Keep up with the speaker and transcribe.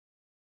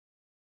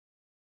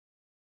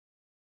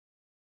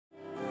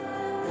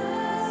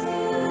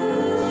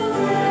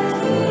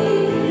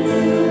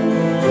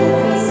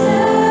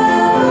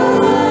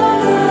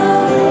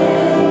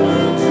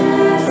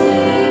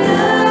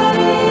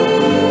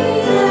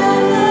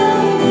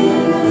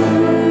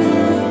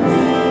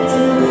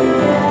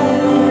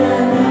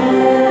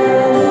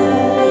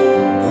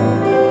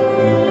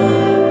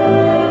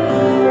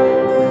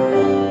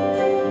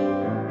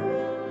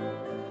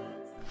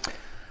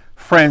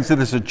Friends, it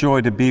is a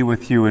joy to be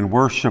with you in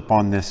worship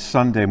on this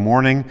Sunday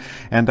morning,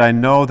 and I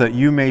know that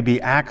you may be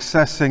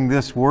accessing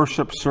this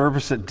worship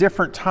service at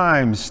different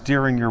times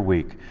during your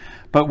week.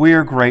 But we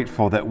are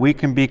grateful that we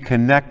can be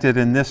connected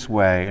in this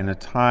way in a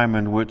time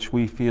in which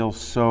we feel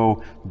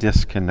so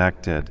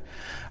disconnected.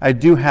 I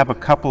do have a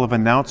couple of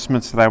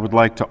announcements that I would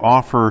like to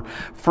offer.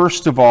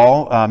 First of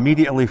all,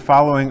 immediately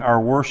following our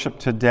worship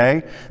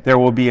today, there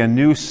will be a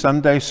new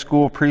Sunday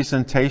school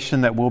presentation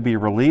that will be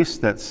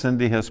released that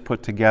Cindi has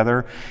put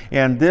together.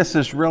 And this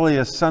is really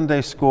a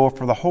Sunday school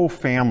for the whole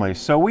family.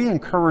 So we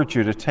encourage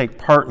you to take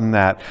part in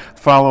that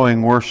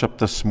following worship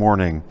this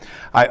morning.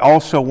 I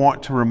also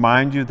want to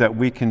remind you that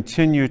we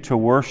continue to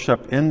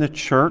worship in the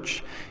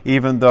church,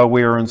 even though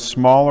we are in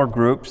smaller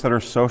groups that are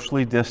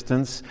socially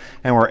distanced,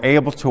 and we're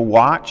able to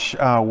watch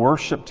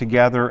worship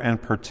together and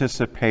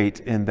participate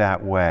in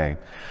that way.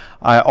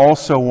 I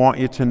also want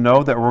you to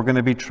know that we're going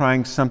to be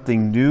trying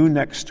something new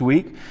next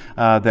week,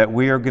 that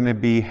we are going to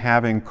be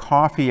having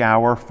coffee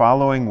hour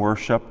following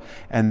worship,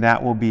 and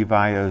that will be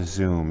via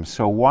Zoom.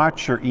 So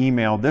watch your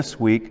email this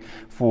week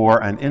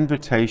for an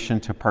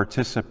invitation to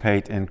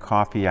participate in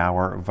coffee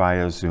hour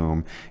via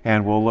Zoom,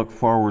 and we'll look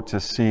forward to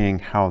seeing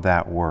how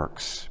that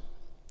works.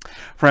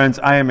 Friends,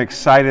 I am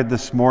excited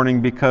this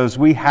morning because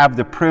we have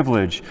the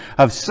privilege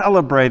of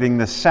celebrating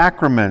the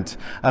sacrament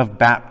of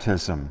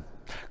baptism.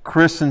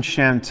 Chris and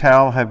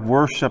Chantell have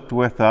worshiped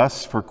with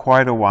us for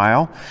quite a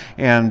while,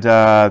 and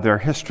their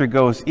history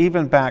goes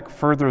even back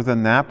further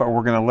than that, but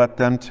we're going to let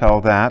them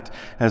tell that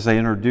as they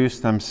introduce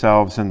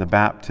themselves in the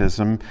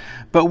baptism.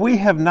 But we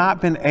have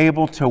not been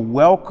able to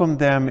welcome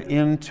them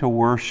into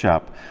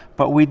worship,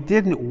 but we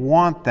didn't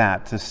want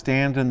that to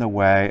stand in the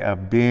way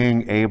of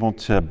being able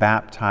to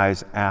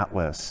baptize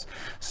Atlas.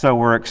 So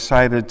we're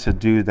excited to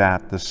do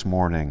that this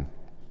morning.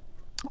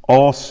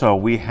 Also,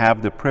 we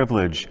have the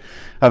privilege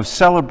of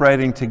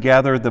celebrating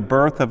together the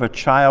birth of a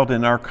child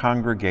in our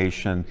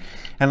congregation.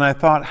 And I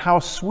thought how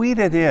sweet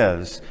it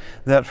is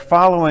that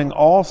following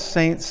All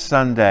Saints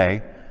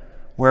Sunday,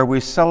 where we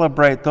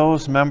celebrate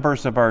those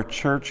members of our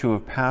church who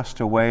have passed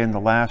away in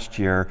the last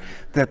year,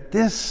 that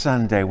this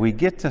Sunday we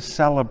get to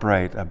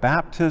celebrate a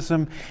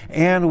baptism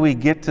and we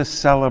get to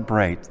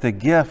celebrate the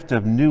gift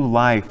of new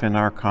life in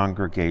our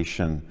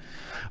congregation.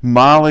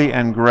 Molly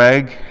and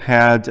Greg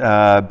had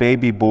a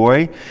baby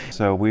boy,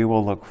 so we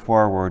will look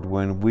forward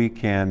when we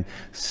can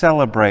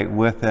celebrate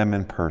with them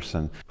in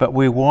person. But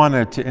we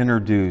wanted to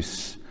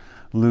introduce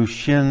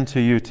Lucien to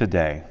you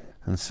today,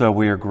 and so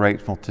we are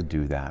grateful to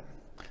do that.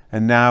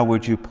 And now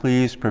would you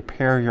please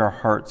prepare your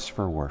hearts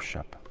for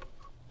worship.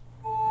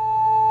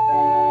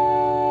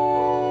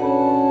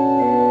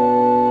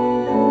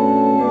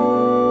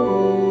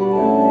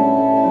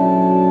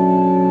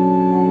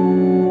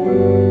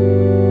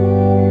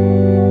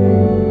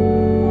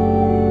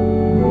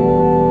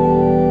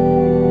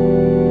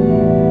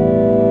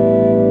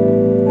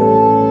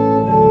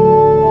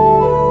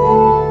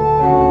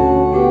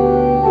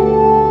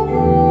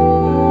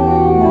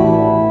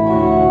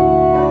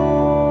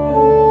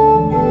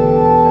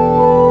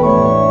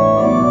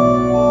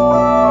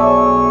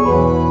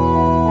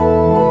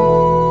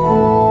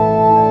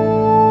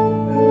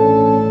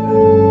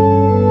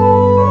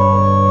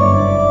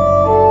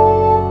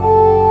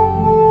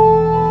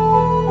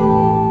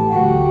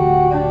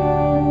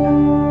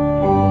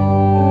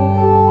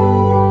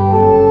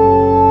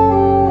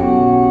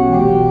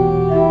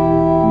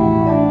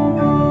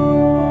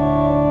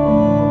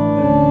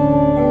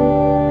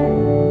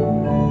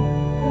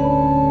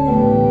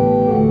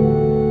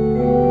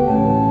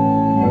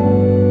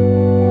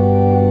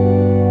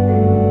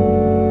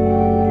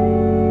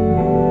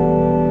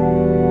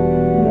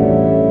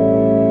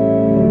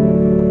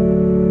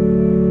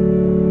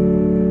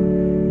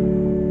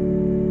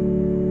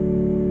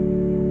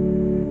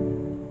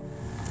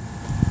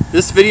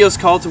 This video's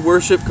call to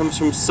worship comes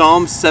from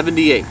Psalm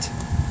 78.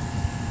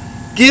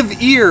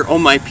 Give ear, O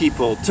my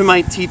people, to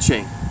my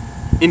teaching.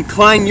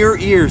 Incline your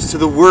ears to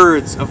the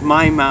words of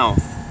my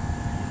mouth.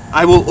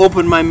 I will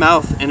open my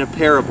mouth in a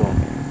parable.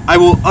 I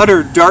will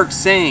utter dark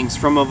sayings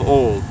from of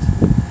old,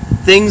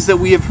 things that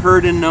we have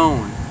heard and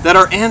known, that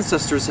our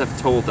ancestors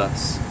have told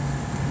us.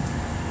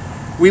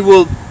 We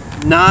will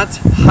not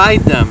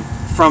hide them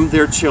from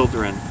their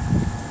children.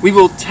 We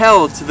will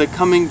tell to the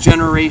coming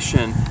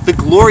generation the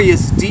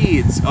glorious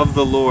deeds of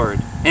the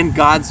Lord and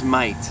God's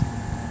might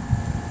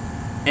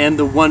and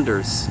the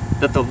wonders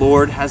that the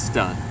Lord has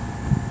done.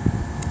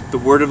 The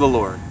word of the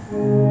Lord.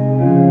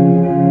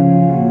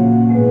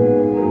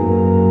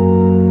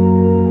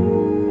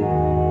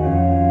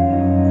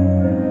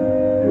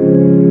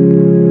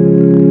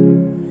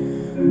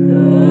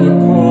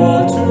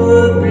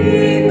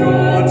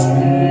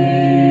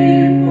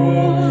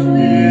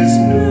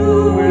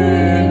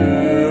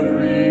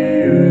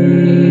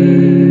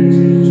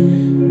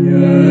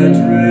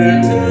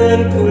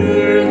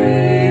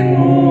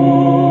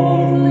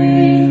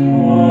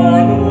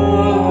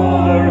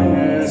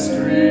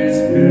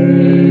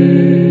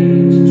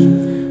 Page.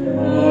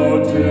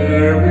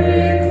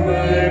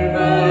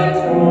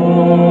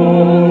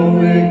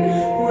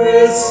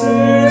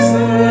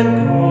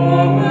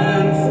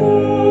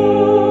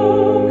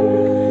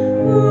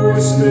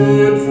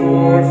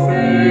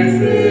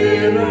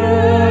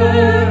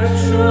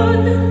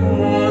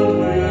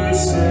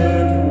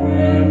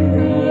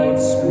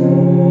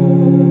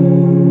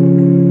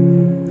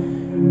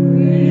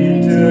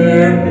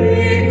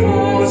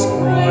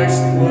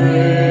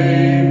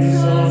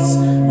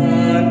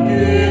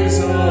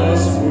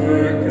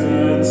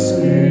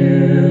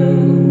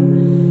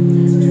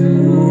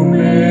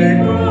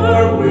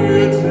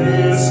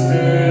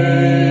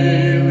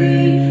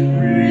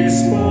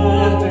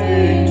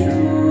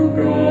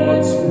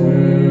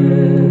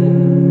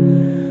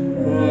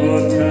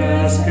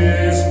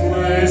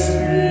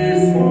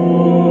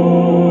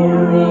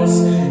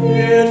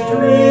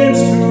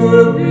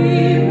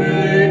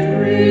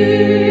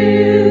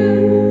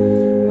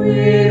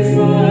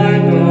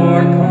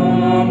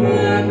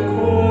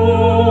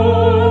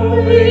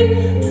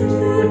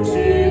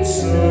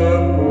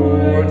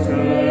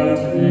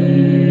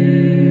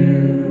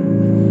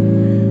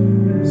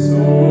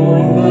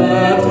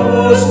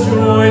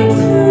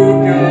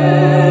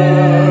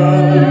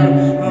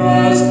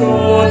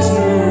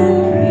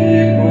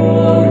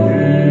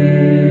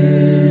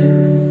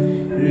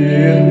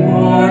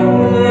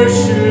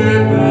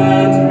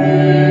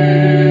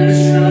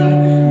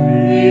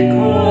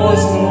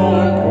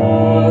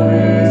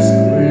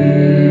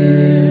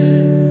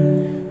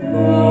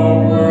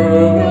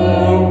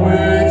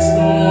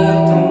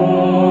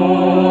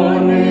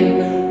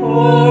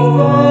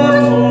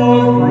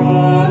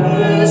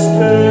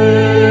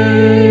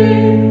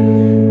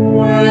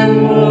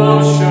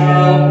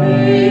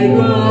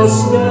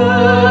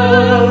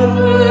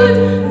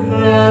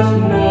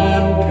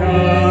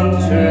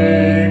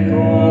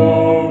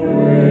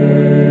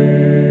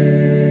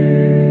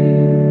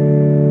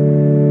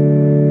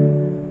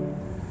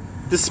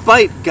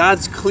 Despite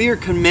God's clear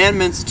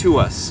commandments to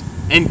us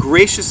and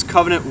gracious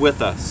covenant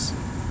with us,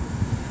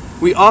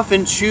 we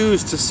often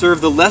choose to serve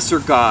the lesser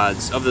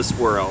gods of this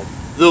world,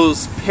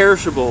 those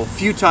perishable,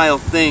 futile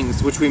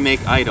things which we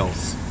make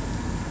idols.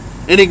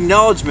 An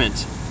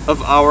acknowledgement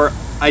of our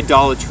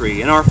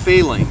idolatry and our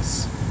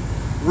failings,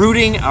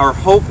 rooting our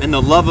hope in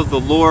the love of the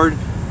Lord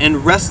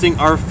and resting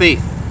our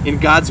faith in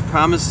God's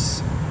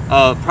promises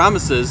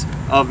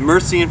of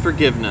mercy and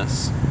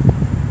forgiveness.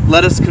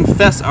 Let us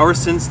confess our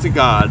sins to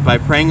God by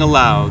praying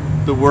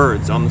aloud the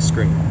words on the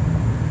screen.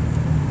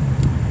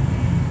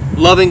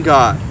 Loving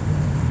God,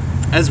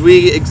 as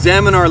we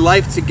examine our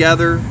life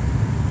together,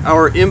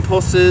 our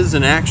impulses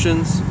and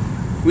actions,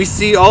 we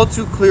see all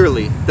too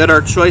clearly that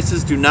our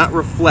choices do not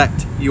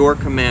reflect your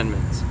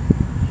commandments.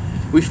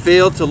 We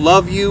fail to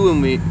love you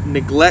and we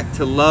neglect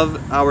to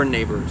love our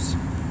neighbors.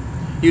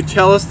 You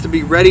tell us to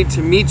be ready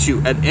to meet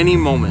you at any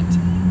moment,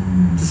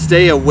 to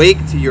stay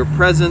awake to your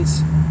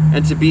presence,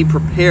 and to be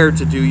prepared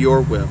to do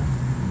your will.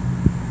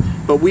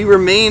 But we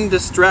remain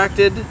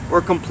distracted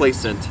or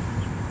complacent,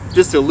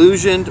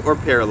 disillusioned or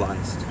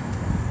paralyzed.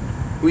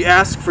 We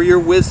ask for your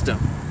wisdom.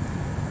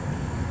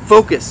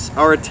 Focus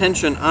our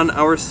attention on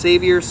our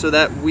Savior so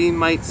that we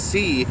might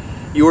see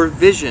your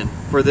vision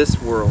for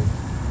this world,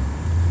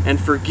 and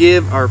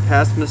forgive our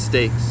past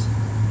mistakes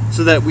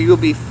so that we will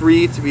be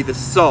free to be the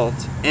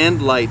salt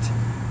and light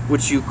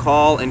which you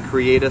call and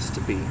create us to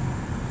be.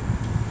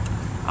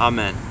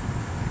 Amen.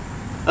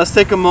 Let's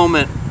take a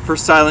moment for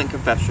silent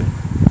confession.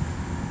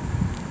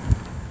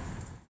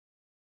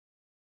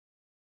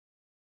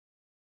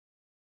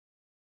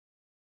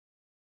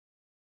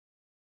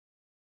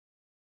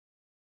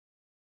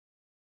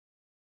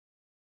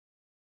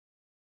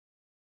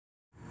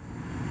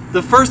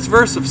 The first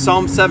verse of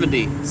Psalm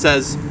 70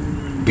 says,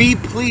 "Be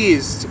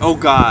pleased, O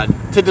God,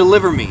 to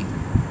deliver me.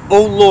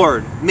 O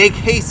Lord, make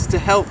haste to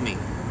help me."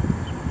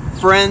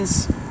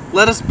 Friends,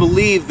 let us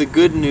believe the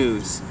good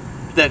news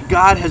that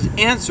God has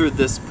answered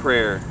this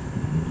prayer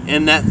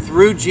and that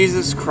through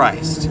Jesus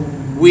Christ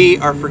we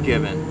are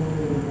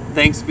forgiven.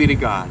 Thanks be to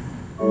God.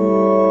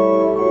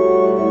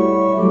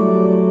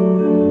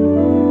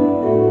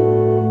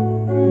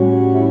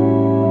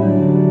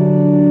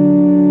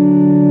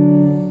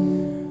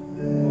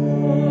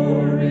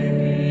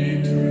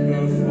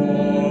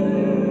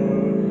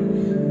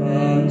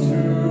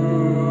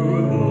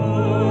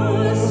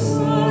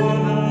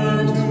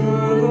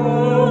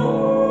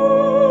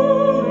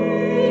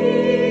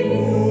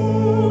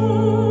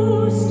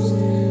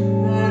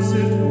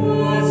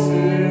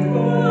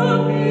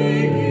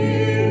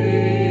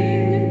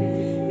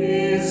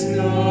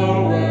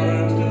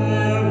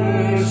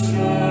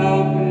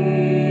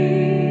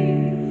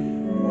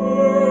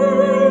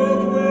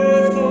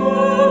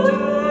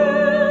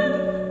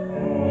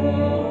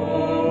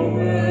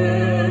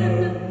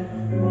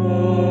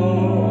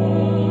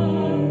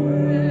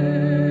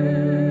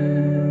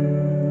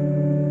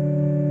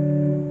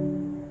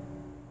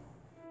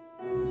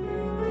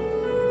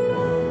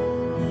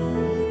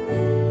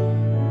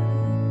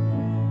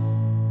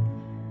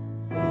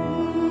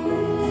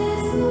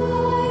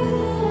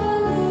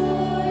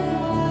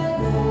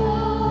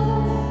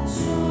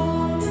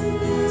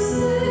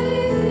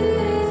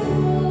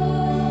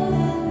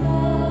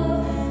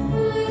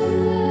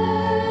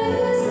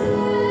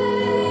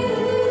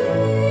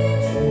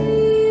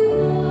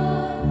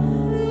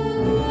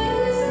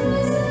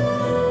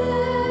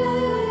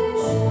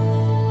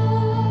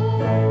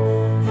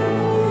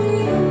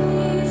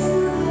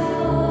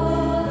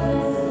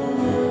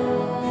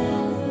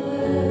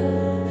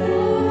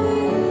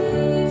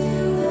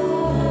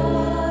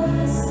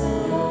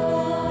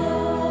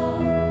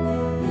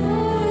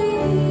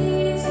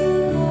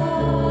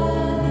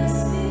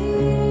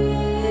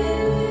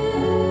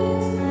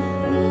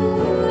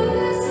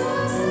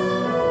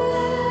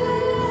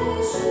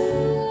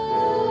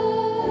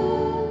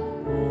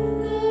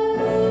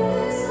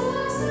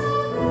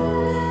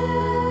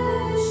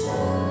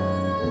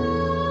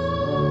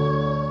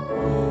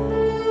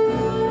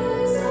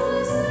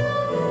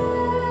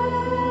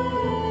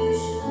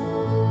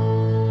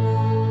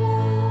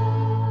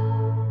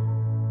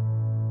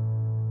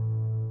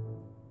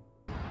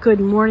 Good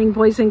morning,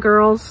 boys and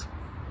girls.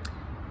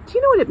 Do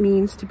you know what it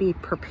means to be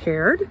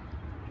prepared?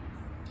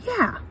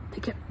 Yeah, to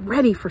get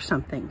ready for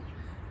something,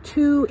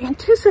 to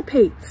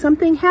anticipate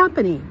something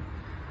happening,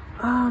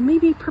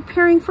 maybe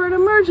preparing for an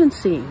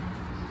emergency.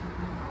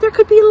 There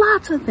could be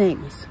lots of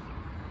things,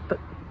 but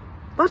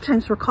a lot of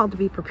times we're called to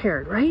be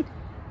prepared, right?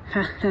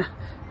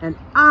 And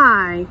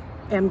I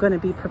am going to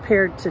be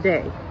prepared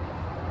today.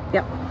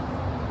 Yep.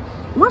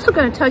 I'm also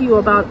going to tell you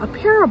about a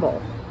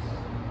parable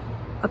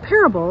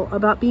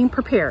about being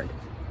prepared.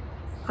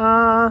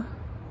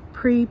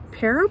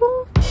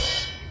 Preparable?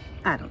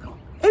 I don't know.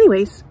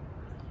 Anyways,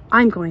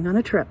 I'm going on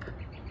a trip.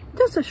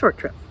 Just a short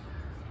trip,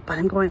 but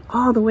I'm going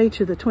all the way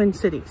to the Twin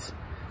Cities.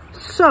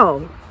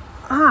 So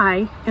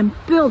I am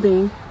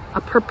building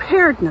a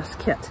preparedness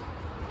kit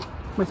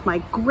with my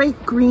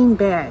great green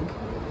bag.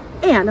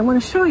 And I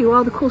want to show you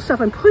all the cool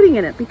stuff I'm putting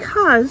in it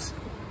because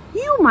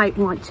you might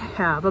want to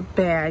have a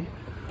bag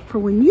for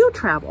when you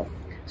travel.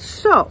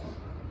 So,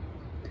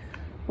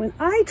 when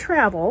I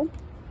travel,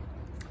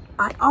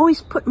 I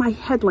always put my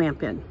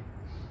headlamp in.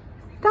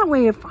 That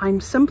way, if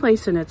I'm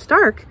someplace and it's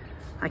dark,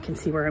 I can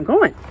see where I'm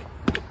going.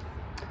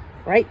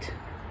 Right?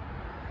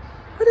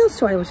 What else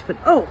do I always put?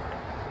 Oh,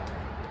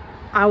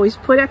 I always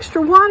put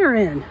extra water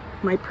in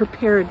my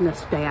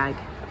preparedness bag.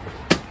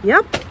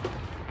 Yep.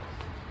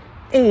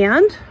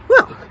 And,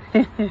 well,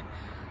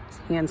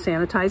 hand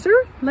sanitizer.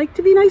 Like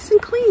to be nice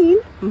and clean.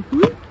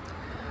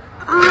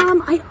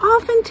 I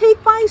often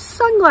take my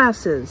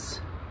sunglasses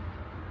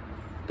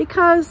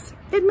because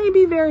it may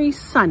be very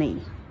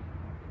sunny,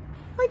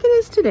 like it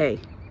is today.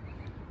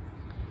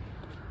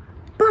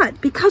 But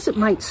because it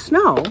might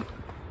snow,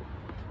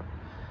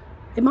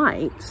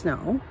 I'm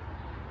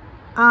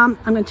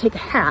going to take a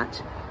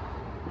hat.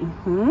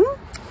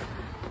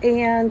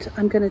 And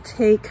I'm going to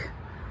take,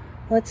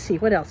 let's see,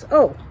 what else?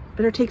 Oh,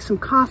 better take some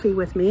coffee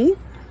with me.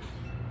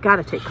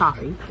 Gotta take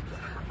coffee.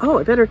 Oh,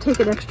 I better take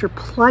an extra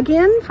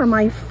plug-in for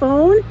my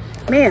phone.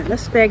 Man,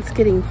 this bag's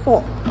getting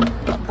full.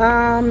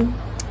 A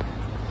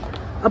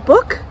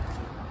book.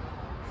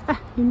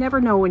 You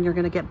never know when you're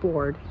going to get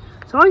bored.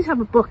 So always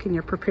have a book in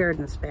your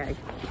preparedness bag.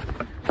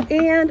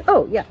 And,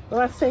 oh yeah, the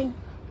last thing,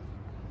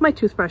 my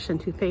toothbrush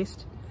and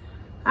toothpaste.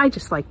 I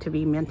just like to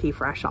be minty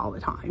fresh all the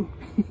time.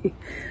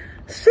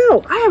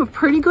 So I have a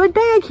pretty good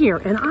bag here,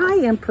 and I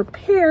am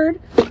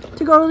prepared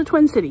to go to the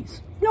Twin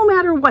Cities, no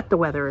matter what the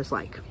weather is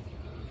like.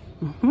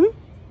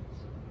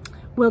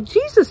 Well,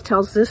 Jesus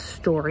tells this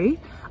story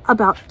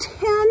about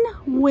 10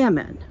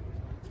 women.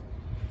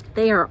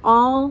 They are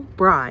all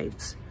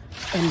brides,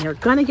 and they're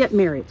going to get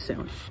married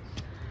soon.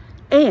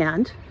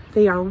 And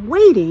they are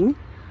waiting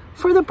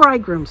for the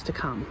bridegrooms to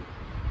come.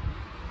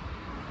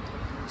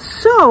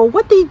 So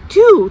what they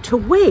do to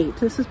wait,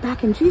 this is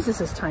back in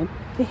Jesus's time,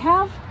 they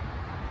have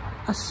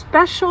a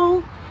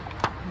special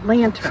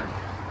lantern.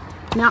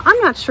 Now, I'm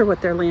not sure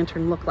what their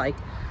lantern looked like.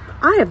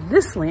 I have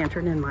this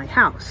lantern in my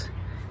house.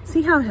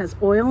 See how it has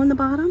oil in the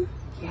bottom?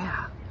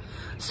 Yeah.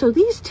 So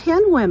these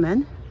 10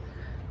 women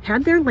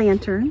had their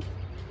lantern,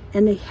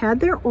 and they had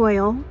their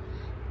oil,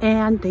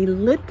 and they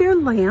lit their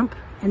lamp,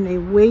 and they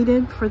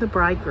waited for the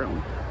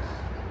bridegroom.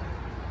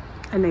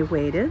 And they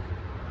waited,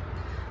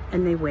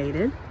 and they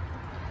waited.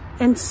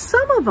 And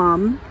some of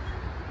them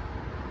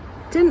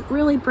didn't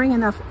really bring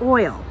enough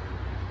oil.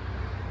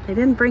 They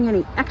didn't bring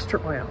any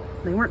extra oil.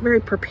 They weren't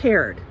very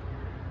prepared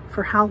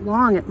for how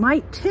long it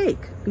might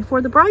take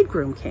before the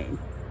bridegroom came.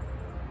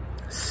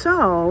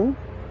 So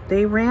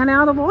they ran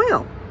out of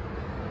oil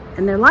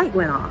and their light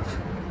went off.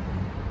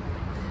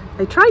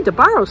 They tried to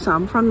borrow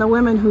some from the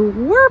women who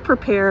were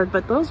prepared,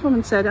 but those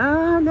women said,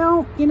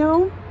 no, you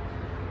know,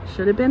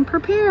 should have been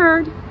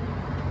prepared.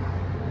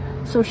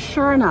 So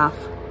sure enough,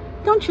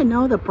 don't you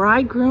know the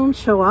bridegrooms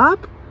show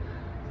up,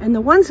 and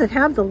the ones that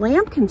have the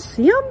lamp can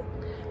see them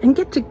and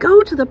get to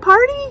go to the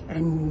party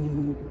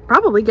and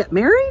probably get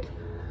married?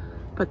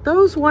 But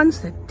those ones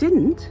that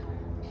didn't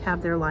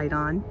have their light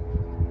on,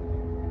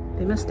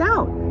 they missed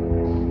out.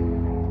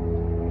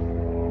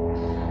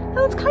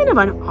 Now, it's kind of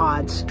an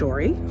odd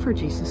story for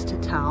Jesus to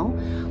tell,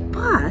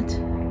 but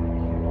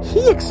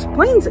he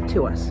explains it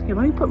to us. Here,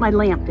 let me put my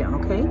lamp down,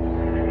 okay?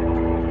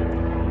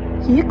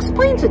 He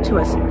explains it to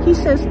us. He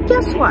says,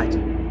 guess what?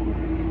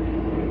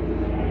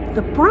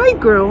 The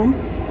bridegroom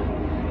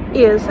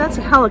is, that's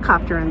a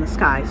helicopter in the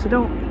sky, so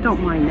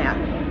don't mind that.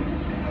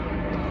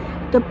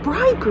 The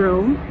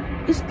bridegroom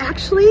is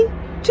actually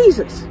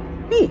Jesus,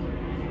 me.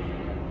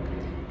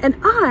 And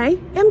I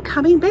am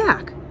coming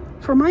back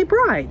for my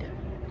bride.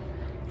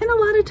 And a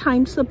lot of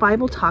times the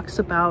Bible talks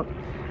about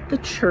the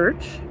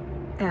church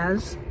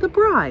as the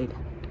bride.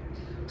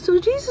 So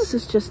Jesus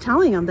is just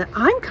telling them that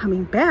I'm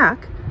coming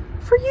back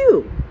for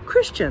you,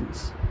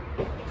 Christians,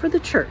 for the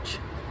church.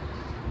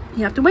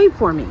 You have to wait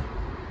for me,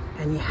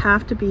 and you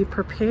have to be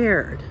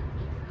prepared.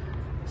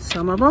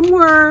 Some of them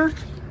were,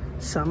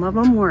 some of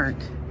them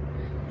weren't.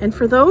 And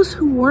for those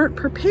who weren't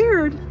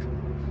prepared,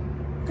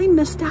 they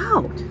missed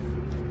out,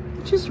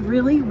 which is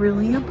really,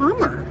 really a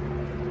bummer.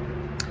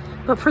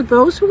 But for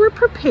those who were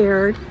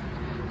prepared,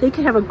 they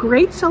could have a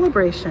great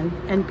celebration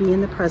and be in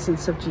the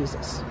presence of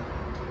Jesus.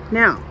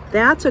 Now,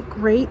 that's a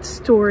great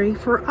story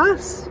for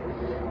us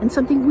and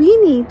something we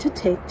need to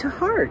take to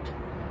heart.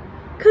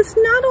 Because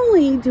not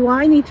only do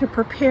I need to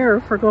prepare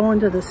for going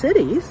to the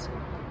cities,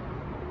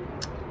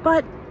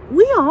 but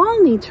we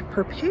all need to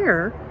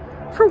prepare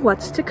for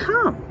what's to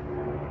come.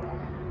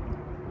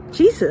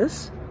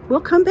 Jesus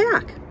will come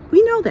back.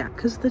 We know that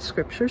because the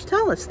scriptures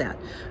tell us that.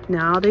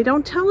 Now, they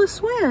don't tell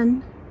us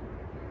when,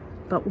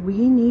 but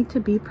we need to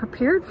be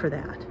prepared for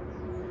that.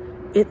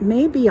 It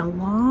may be a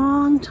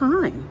long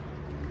time.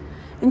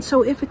 And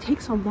so if it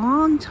takes a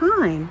long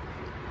time,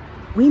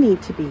 we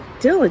need to be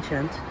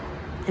diligent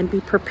and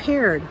be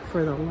prepared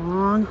for the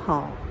long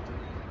haul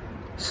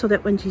so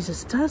that when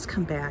Jesus does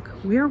come back,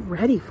 we're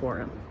ready for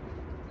him.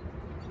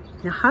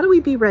 Now, how do we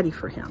be ready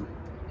for him?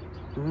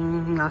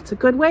 Lots of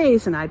good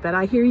ways, and I bet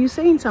I hear you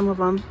saying some of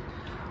them.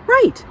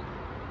 Right.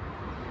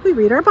 We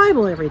read our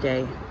Bible every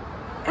day.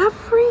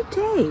 every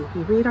day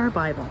we read our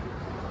Bible.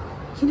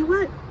 You know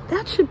what?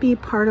 That should be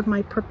part of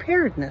my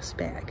preparedness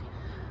bag.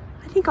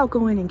 I think I'll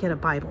go in and get a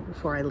Bible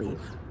before I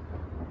leave.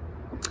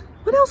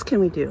 What else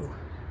can we do?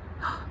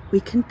 We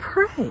can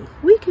pray.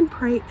 We can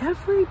pray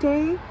every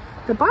day.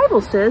 The Bible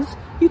says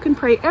you can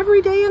pray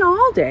every day and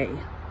all day.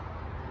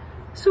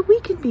 So we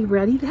can be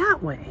ready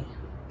that way.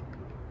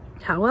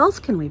 How else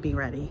can we be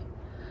ready?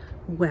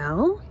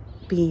 Well,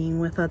 being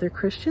with other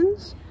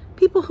Christians,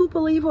 people who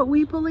believe what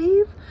we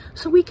believe,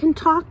 so we can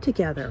talk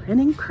together and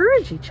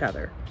encourage each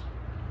other.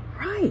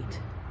 Right.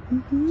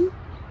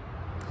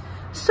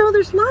 So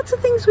there's lots of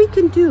things we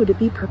can do to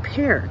be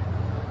prepared,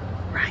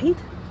 right?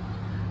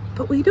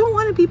 But we don't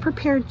want to be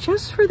prepared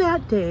just for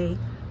that day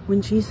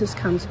when Jesus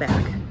comes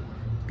back.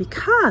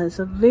 Because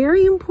a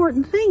very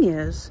important thing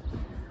is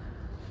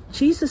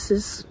Jesus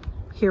is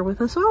here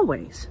with us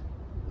always.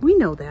 We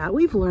know that.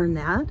 We've learned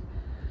that.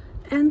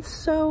 And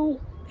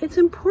so it's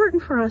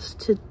important for us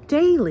to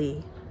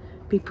daily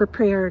be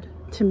prepared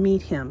to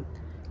meet him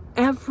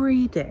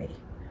every day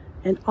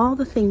and all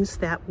the things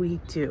that we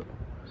do.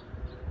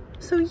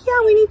 So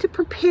yeah, we need to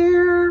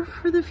prepare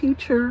for the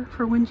future,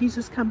 for when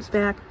Jesus comes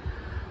back.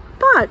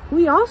 But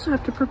we also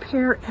have to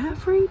prepare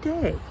every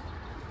day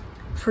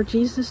for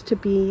Jesus to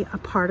be a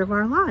part of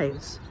our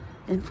lives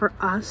and for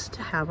us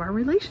to have our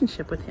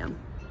relationship with him.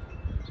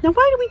 Now,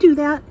 why do we do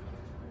that?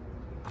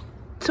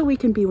 So we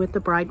can be with the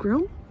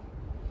bridegroom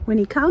when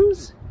he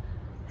comes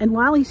and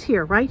while he's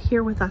here, right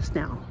here with us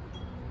now.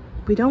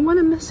 We don't want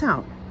to miss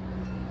out.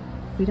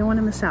 We don't want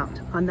to miss out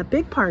on the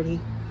big party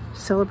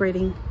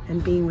celebrating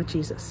and being with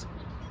Jesus.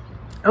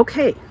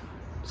 Okay,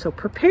 so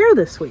prepare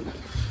this week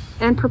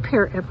and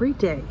prepare every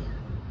day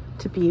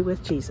to be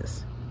with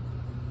Jesus.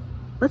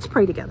 Let's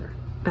pray together.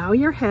 Bow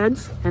your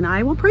heads and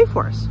I will pray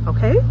for us,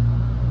 okay?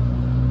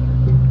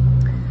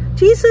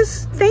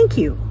 Jesus, thank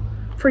you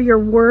for your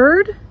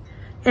word,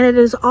 and it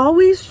is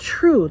always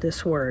true,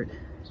 this word.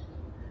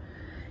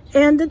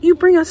 And that you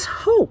bring us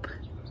hope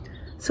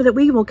so that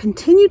we will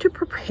continue to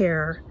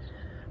prepare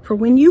for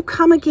when you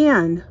come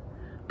again,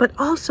 but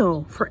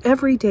also for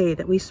every day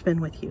that we spend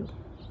with you.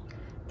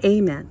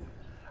 Amen.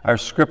 Our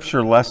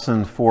scripture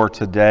lesson for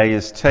today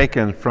is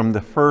taken from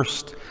the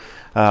first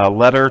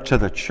letter to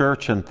the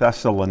church in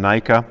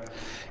Thessalonica,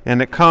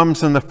 and it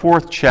comes in the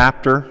 4th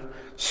chapter,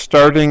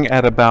 starting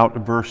at about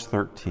verse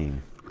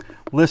 13.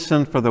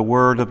 Listen for the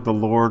word of the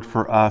Lord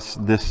for us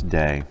this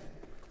day.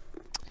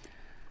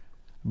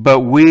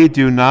 But we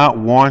do not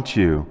want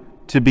you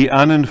to be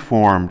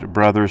uninformed,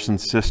 brothers and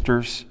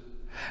sisters,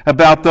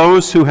 about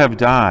those who have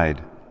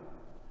died,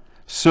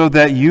 so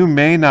that you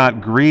may not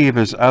grieve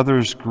as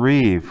others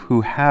grieve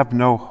who have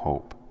no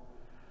hope.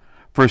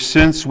 For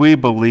since we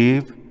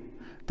believe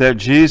that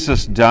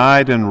Jesus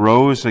died and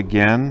rose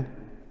again,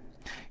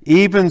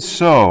 even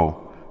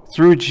so,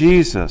 through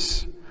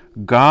Jesus,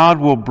 God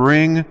will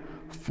bring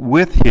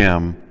with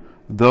him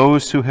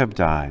those who have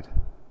died.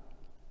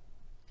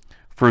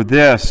 For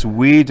this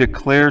we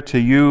declare to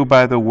you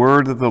by the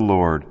word of the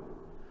Lord,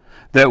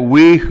 that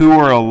we who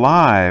are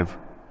alive,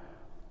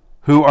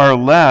 who are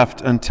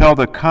left until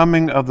the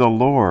coming of the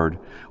Lord,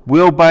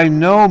 will by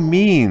no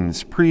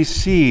means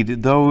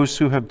precede those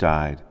who have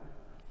died.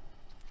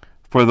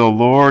 For the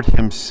Lord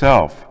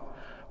himself,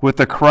 with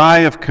the cry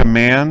of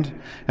command,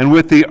 and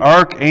with the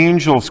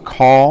archangel's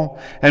call,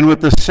 and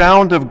with the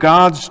sound of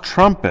God's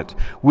trumpet,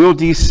 will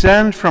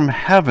descend from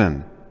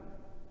heaven,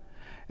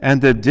 and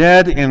the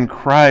dead in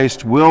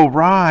Christ will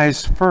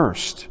rise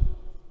first.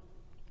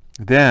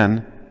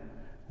 Then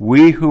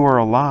we who are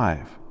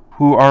alive,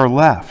 who are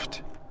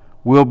left,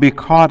 will be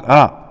caught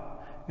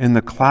up in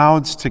the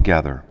clouds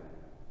together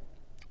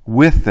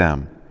with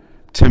them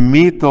to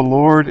meet the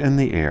Lord in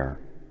the air,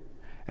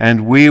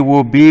 and we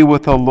will be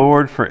with the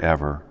Lord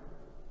forever.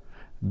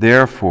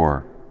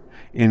 Therefore,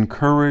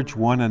 encourage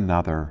one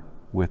another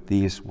with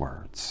these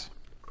words.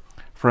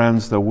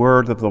 Friends, the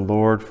word of the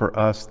Lord for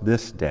us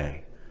this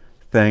day.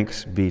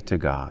 Thanks be to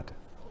God.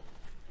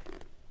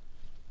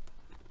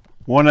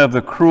 One of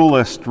the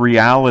cruelest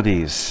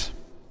realities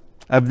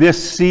of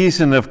this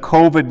season of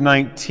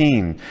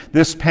COVID-19,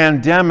 this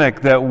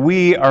pandemic that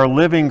we are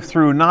living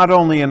through not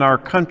only in our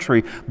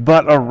country,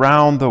 but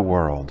around the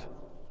world.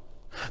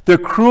 The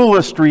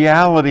cruelest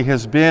reality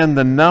has been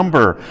the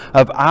number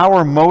of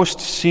our most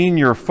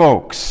senior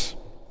folks,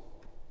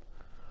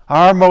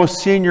 our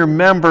most senior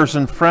members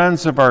and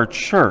friends of our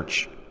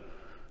church,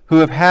 who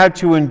have had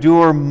to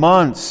endure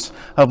months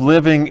of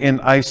living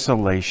in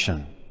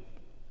isolation.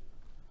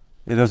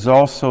 It has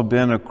also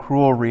been a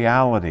cruel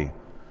reality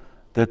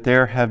that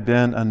there have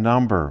been a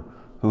number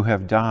who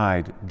have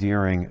died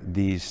during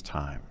these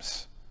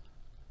times.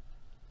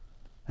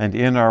 And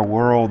in our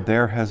world,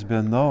 there has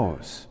been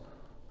those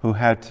who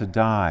had to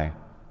die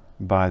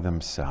by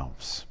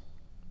themselves.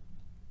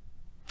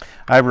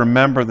 I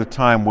remember the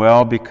time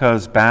well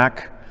because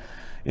back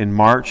in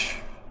March,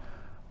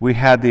 we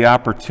had the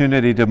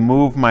opportunity to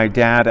move my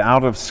dad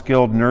out of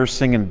skilled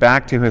nursing and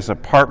back to his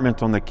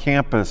apartment on the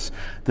campus,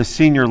 the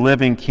senior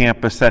living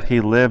campus that he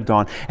lived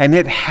on. And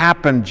it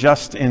happened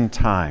just in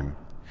time.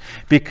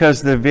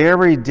 because the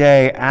very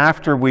day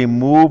after we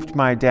moved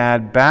my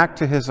dad back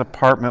to his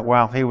apartment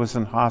while he was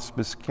in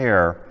hospice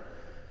care,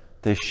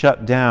 they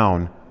shut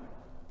down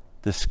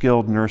the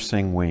skilled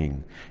nursing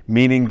wing,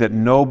 meaning that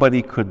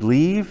nobody could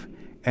leave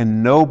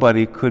and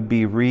nobody could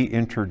be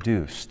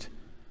reintroduced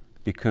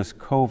because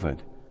COVID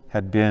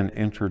had been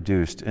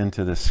introduced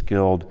into the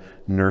skilled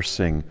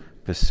nursing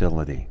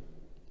facility.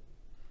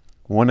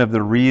 One of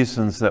the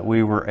reasons that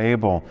we were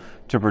able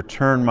to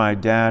return my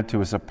dad to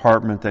his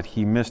apartment that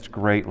he missed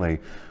greatly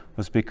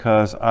was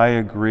because I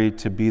agreed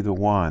to be the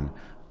one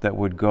that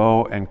would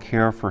go and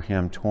care for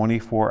him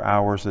 24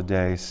 hours a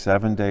day,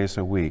 7 days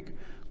a week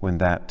when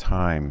that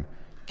time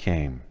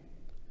came.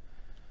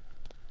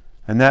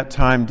 And that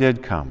time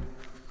did come.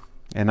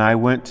 And I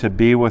went to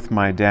be with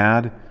my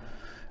dad,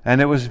 and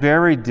it was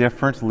very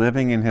different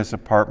living in his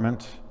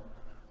apartment.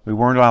 We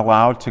weren't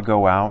allowed to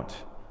go out.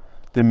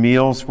 The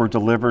meals were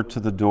delivered to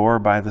the door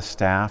by the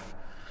staff,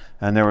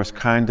 and there was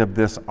kind of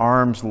this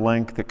arm's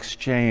length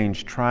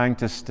exchange, trying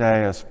to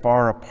stay as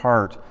far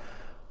apart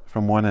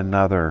from one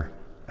another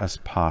as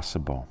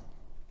possible.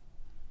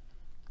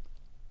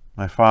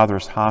 My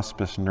father's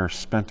hospice nurse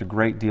spent a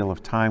great deal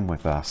of time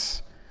with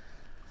us.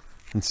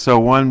 And so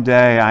one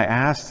day I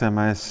asked him,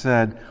 I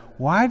said,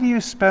 "Why do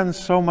you spend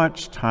so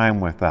much time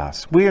with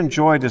us? We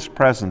enjoyed his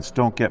presence,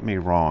 don't get me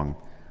wrong."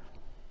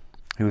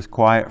 He was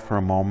quiet for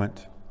a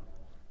moment.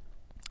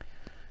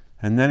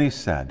 And then he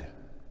said,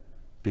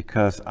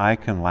 "Because I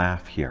can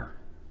laugh here.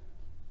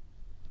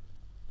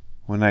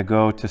 When I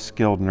go to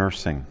skilled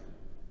nursing,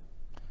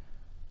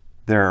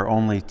 there are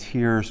only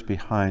tears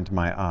behind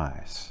my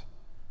eyes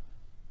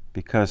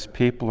because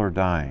people are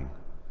dying,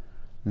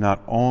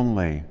 not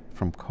only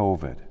from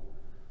COVID,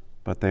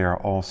 but they are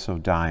also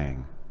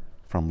dying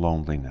from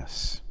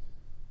loneliness."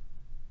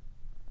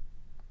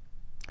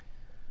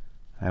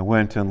 I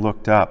went and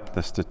looked up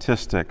the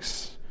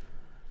statistics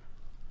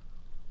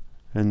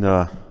in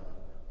the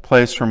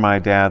place where my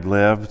dad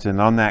lived,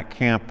 and on that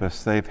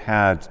campus they've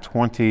had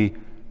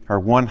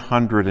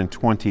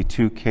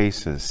 122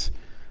 cases,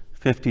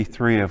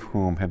 53 of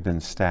whom have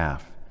been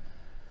staff.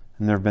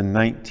 And there have been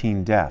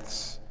 19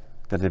 deaths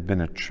that have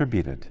been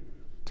attributed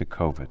to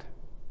COVID.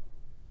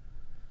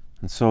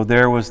 And so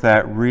there was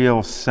that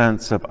real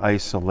sense of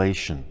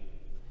isolation.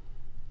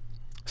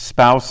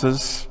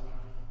 Spouses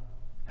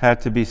had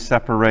to be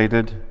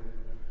separated.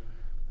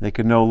 They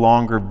could no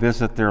longer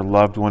visit their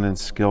loved one in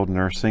skilled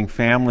nursing.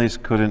 Families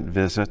couldn't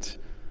visit.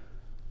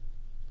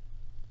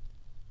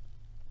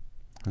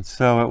 And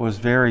so it was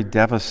very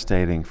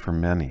devastating for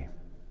many.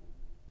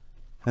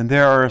 And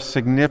there are a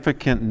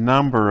significant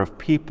number of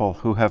people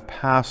who have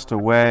passed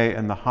away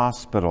in the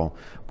hospital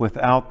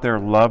without their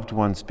loved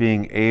ones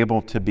being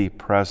able to be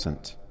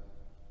present.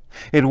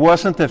 It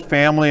wasn't that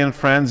family and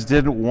friends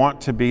didn't want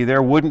to be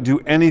there, wouldn't do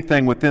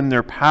anything within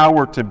their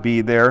power to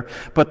be there,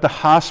 but the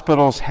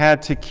hospitals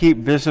had to keep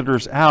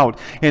visitors out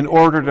in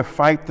order to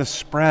fight the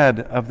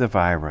spread of the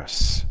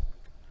virus.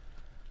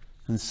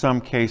 In some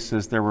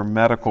cases, there were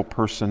medical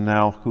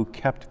personnel who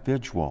kept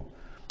vigil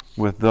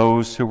with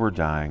those who were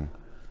dying,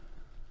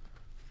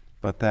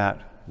 but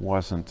that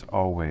wasn't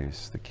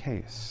always the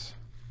case.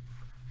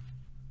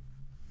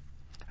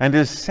 And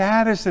as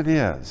sad as it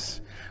is,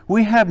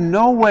 we have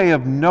no way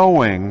of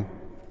knowing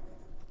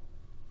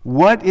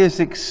what is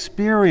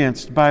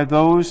experienced by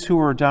those who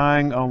are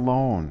dying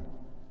alone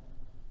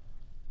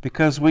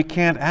because we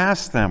can't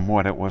ask them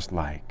what it was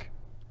like.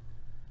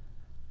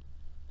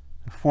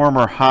 The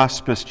former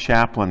hospice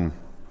chaplain,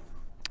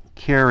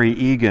 Carrie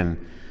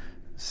Egan,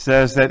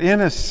 says that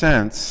in a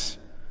sense,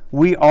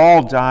 we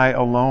all die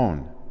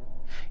alone,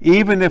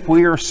 even if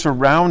we are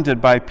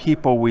surrounded by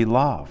people we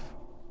love.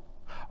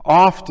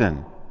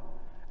 Often,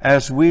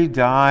 as we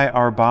die,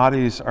 our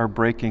bodies are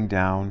breaking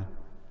down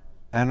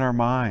and our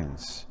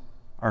minds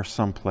are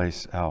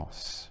someplace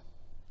else.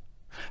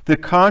 The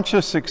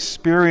conscious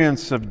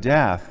experience of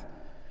death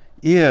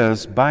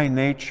is, by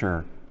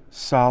nature,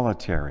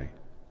 solitary.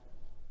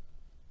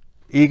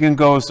 Egan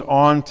goes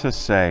on to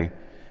say,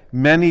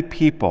 many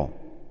people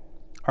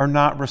are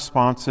not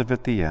responsive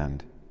at the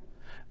end.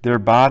 Their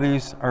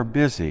bodies are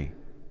busy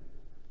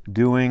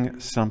doing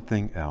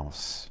something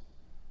else.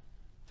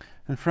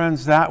 And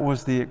friends, that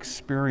was the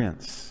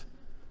experience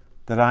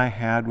that I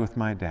had with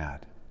my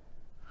dad.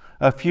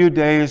 A few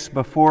days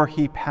before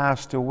he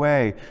passed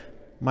away,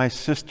 my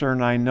sister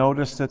and I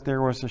noticed that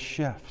there was a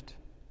shift.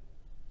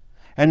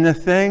 And the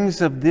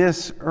things of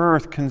this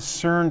earth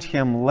concerned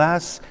him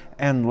less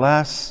and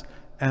less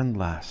and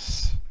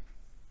less.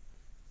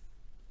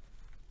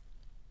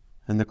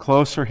 And the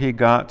closer he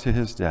got to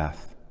his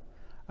death,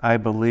 I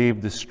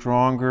believe the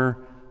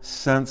stronger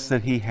sense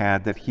that he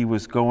had that he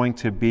was going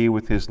to be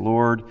with his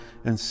Lord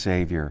and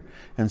Savior.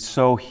 And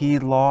so he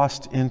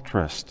lost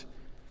interest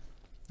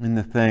in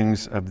the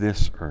things of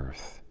this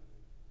earth.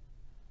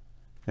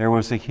 There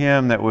was a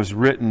hymn that was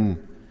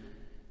written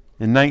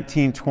in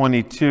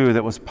 1922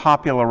 that was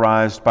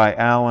popularized by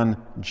Alan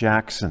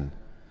Jackson.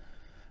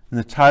 And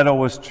the title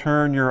was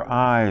 "Turn Your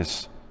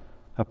Eyes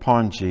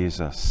Upon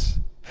Jesus."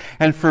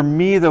 And for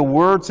me, the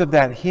words of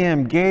that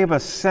hymn gave a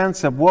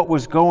sense of what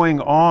was going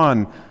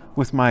on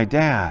with my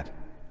dad.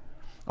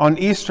 On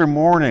Easter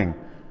morning,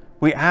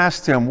 we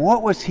asked him,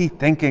 what was he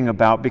thinking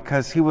about?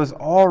 Because he was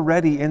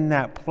already in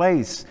that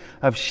place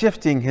of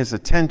shifting his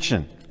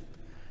attention.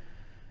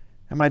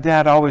 And my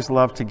dad always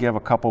loved to give a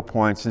couple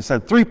points and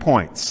said, 3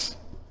 points.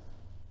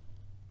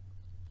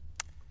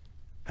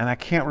 And I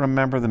can't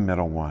remember the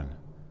middle one.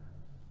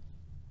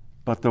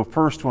 But the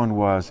first one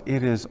was,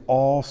 it is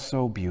all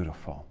so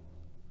beautiful.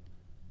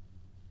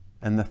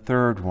 And the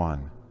third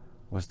one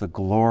was the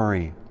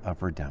glory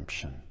of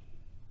redemption.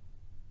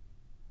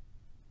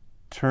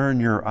 Turn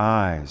your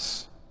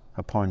eyes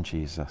upon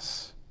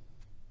Jesus.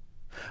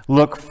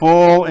 Look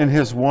full in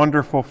his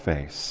wonderful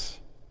face,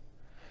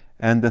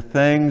 and the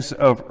things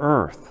of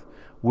earth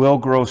will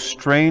grow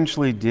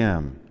strangely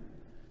dim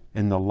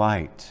in the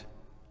light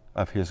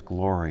of his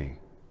glory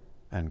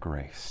and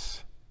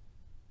grace.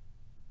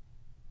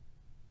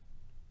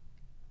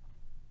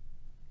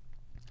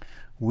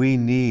 We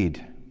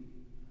need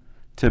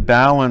to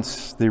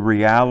balance the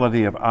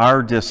reality of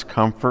our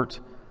discomfort,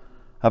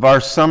 of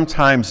our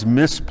sometimes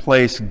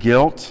misplaced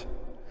guilt,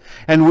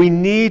 and we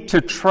need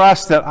to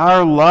trust that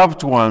our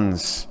loved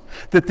ones,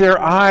 that their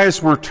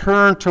eyes were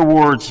turned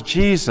towards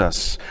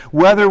Jesus,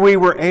 whether we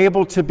were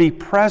able to be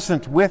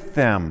present with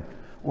them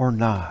or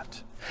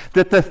not.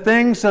 That the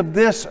things of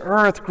this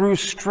earth grew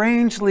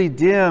strangely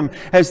dim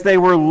as they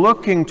were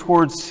looking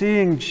towards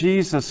seeing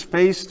Jesus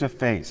face to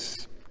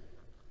face.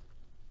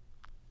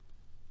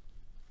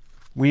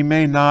 We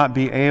may not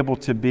be able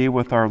to be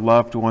with our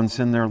loved ones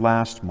in their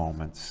last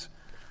moments,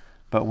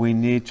 but we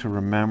need to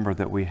remember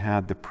that we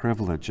had the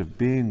privilege of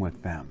being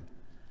with them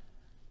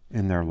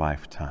in their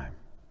lifetime.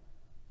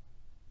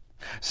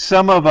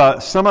 Some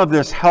of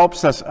this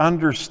helps us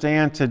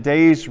understand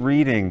today's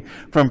reading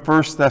from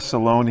 1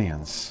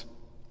 Thessalonians.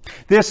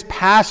 This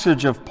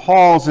passage of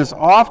Paul's is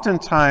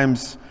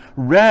oftentimes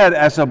read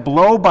as a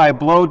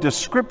blow-by-blow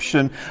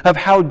description of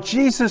how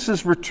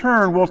Jesus'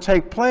 return will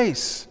take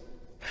place.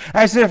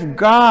 As if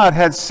God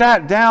had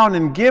sat down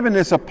and given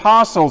his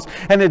apostles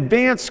an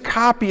advanced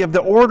copy of the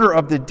order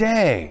of the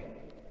day.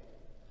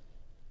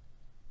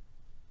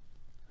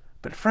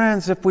 But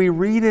friends, if we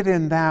read it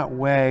in that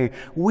way,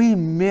 we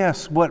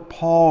miss what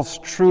Paul's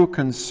true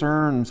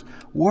concerns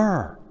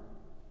were.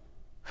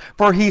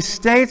 For he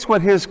states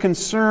what his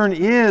concern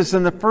is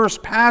in the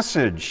first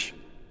passage.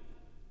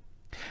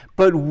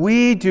 But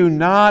we do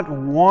not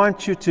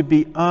want you to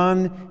be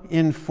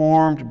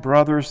uninformed,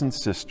 brothers and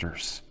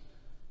sisters,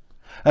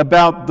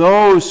 about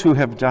those who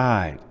have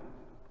died,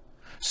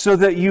 so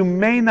that you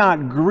may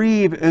not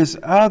grieve as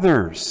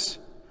others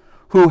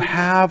who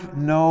have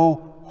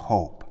no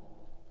hope.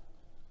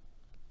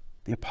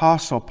 The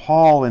Apostle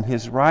Paul, in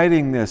his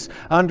writing this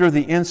under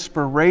the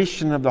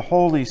inspiration of the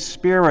Holy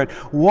Spirit,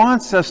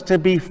 wants us to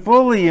be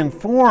fully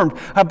informed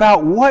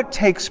about what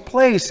takes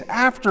place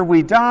after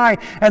we die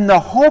and the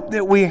hope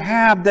that we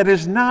have that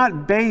is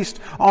not based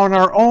on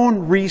our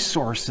own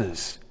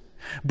resources,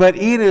 but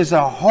it is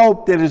a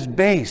hope that is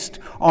based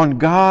on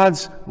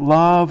God's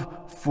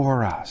love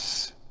for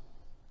us.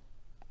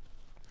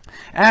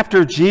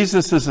 After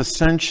Jesus'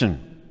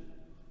 ascension,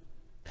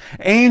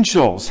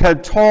 angels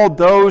had told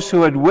those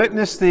who had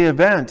witnessed the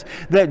event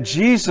that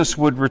Jesus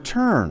would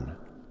return.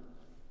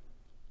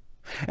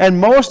 And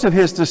most of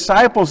his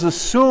disciples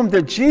assumed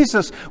that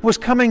Jesus was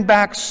coming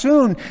back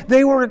soon.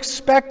 They were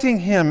expecting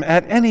him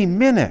at any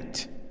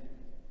minute.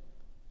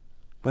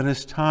 But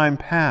as time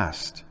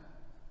passed,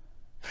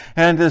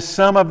 and as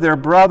some of their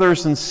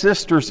brothers and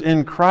sisters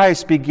in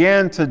Christ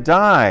began to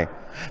die,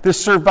 the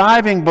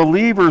surviving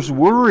believers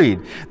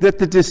worried that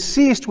the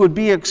deceased would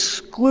be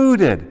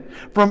excluded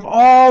from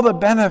all the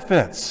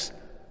benefits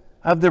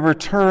of the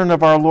return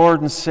of our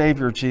Lord and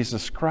Savior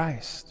Jesus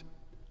Christ.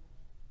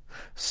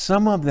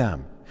 Some of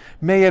them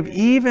may have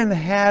even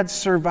had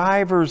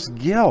survivor's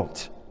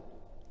guilt,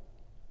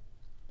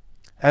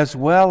 as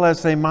well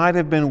as they might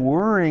have been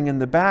worrying in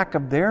the back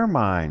of their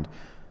mind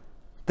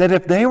that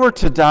if they were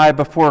to die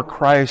before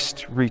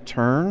Christ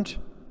returned,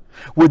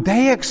 would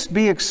they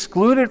be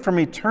excluded from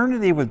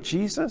eternity with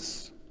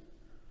Jesus?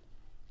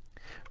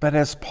 But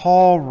as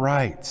Paul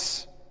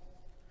writes,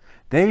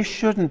 they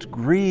shouldn't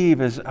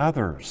grieve as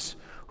others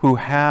who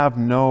have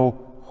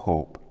no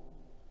hope.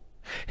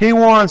 He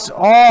wants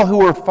all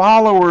who are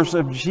followers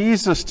of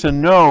Jesus to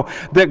know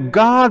that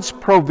God's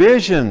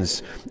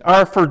provisions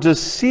are for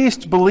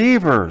deceased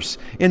believers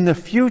in the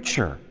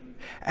future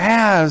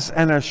as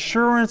an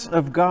assurance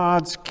of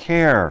God's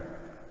care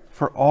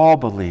for all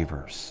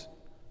believers,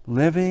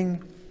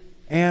 living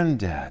and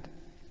dead,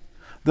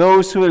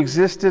 those who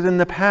existed in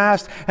the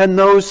past and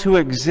those who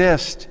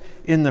exist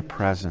in the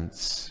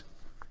present.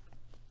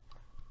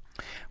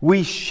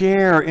 We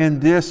share in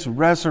this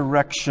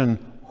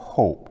resurrection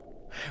hope.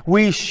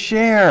 We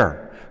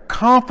share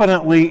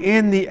confidently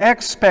in the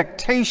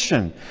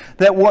expectation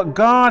that what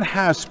God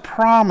has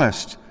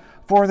promised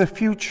for the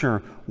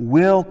future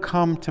will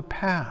come to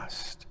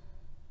pass.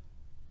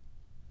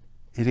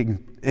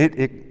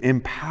 It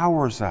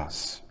empowers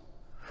us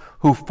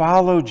who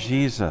follow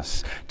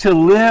Jesus to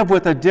live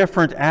with a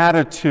different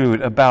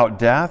attitude about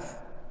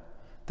death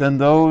than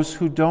those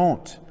who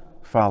don't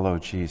follow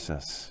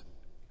Jesus.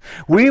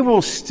 We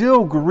will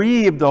still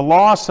grieve the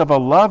loss of a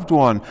loved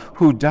one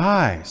who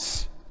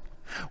dies.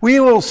 We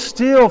will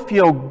still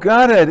feel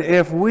gutted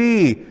if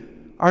we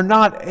are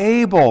not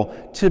able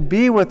to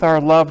be with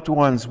our loved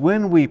ones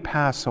when they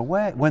pass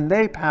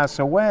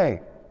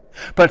away.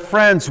 But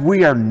friends,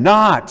 we are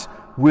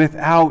not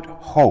without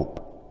hope.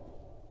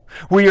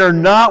 We are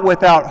not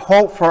without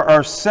hope for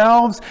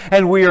ourselves,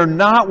 and we are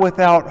not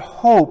without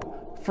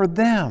hope for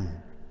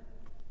them.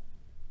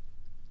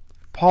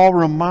 Paul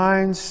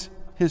reminds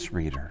his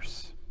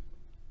readers,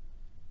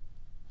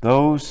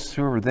 those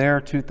who were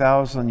there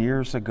 2,000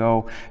 years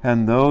ago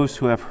and those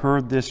who have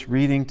heard this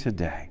reading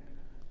today,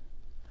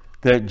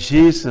 that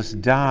Jesus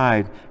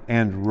died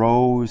and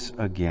rose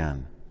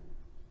again.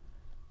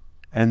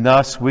 And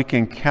thus we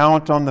can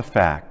count on the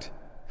fact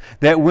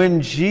that when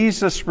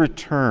Jesus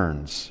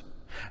returns,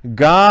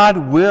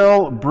 God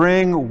will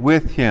bring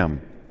with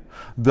him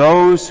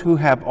those who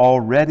have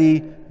already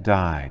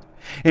died.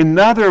 In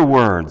other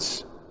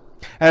words,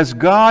 as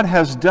God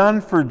has done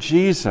for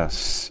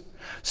Jesus,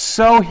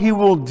 so he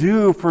will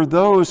do for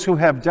those who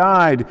have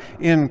died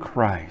in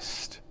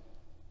Christ.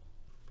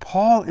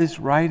 Paul is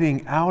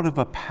writing out of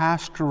a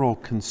pastoral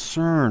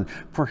concern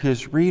for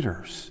his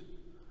readers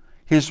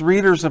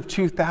of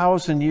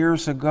 2,000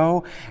 years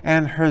ago,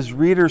 and his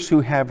readers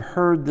who have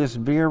heard this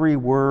very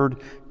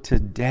word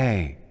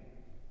today.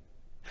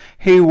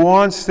 He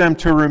wants them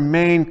to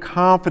remain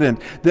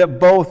confident that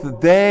both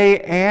they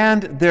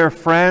and their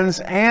friends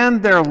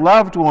and their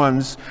loved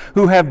ones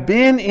who have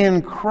been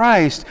in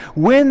Christ,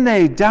 when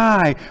they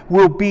die,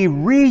 will be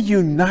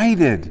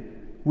reunited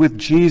with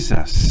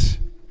Jesus,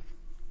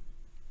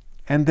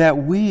 and that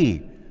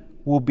we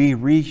will be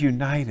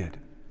reunited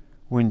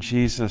when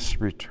Jesus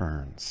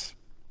returns.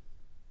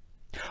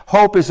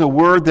 Hope is a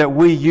word that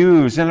we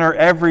use in our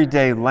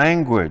everyday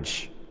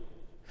language.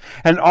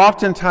 And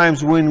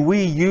oftentimes when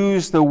we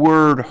use the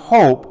word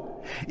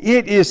hope,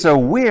 it is a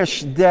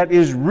wish that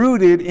is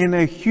rooted in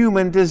a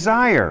human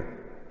desire.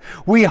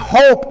 We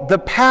hope the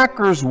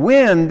Packers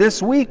win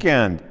this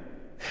weekend.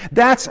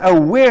 That's a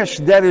wish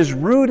that is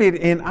rooted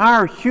in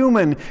our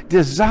human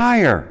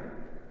desire.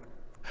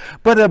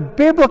 But a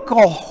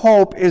biblical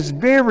hope is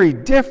very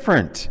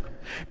different,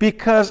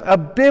 because a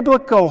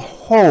biblical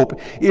hope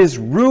is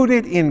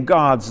rooted in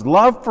God's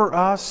love for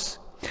us.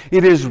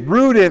 It is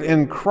rooted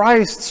in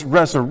Christ's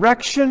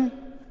resurrection,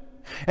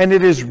 and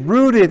it is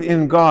rooted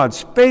in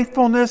God's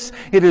faithfulness.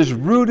 It is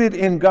rooted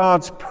in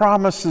God's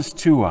promises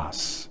to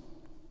us.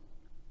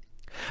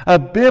 A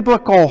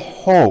biblical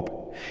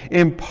hope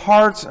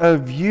imparts a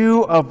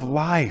view of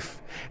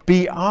life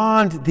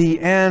beyond the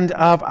end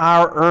of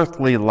our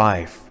earthly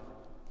life.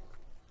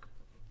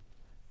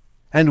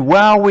 And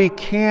while we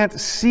can't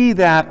see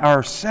that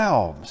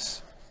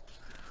ourselves,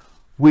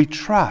 we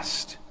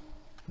trust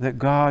that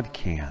God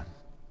can.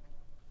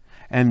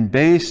 And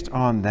based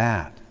on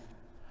that,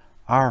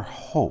 our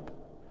hope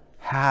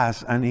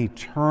has an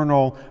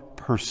eternal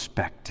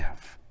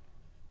perspective.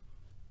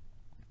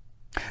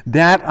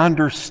 That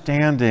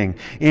understanding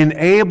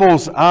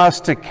enables us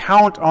to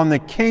count on the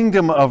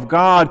kingdom of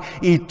God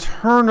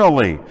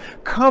eternally,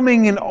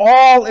 coming in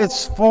all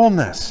its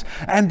fullness,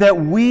 and that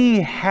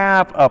we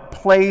have a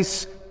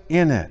place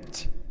in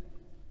it.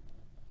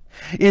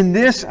 In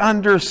this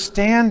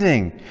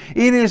understanding,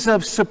 it is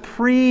of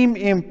supreme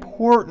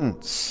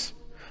importance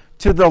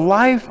to the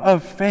life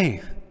of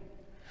faith,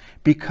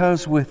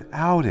 because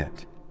without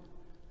it,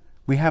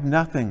 we have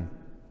nothing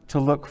to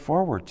look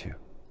forward to.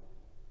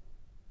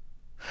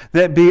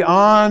 That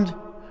beyond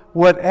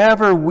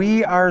whatever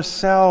we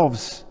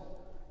ourselves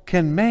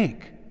can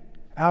make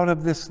out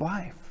of this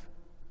life,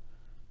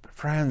 but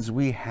friends,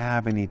 we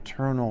have an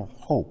eternal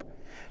hope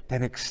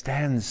that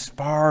extends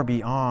far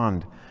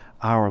beyond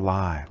our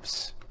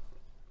lives.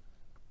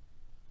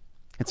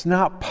 It's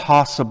not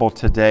possible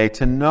today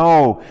to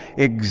know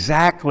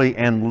exactly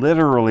and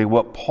literally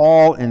what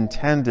Paul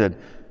intended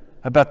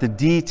about the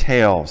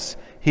details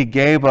he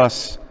gave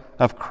us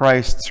of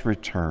Christ's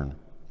return.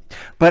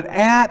 But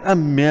at a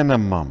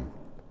minimum,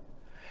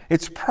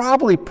 it's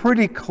probably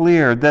pretty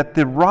clear that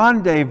the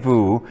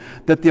rendezvous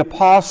that the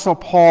Apostle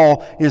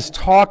Paul is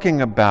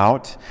talking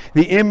about,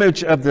 the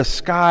image of the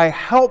sky,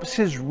 helps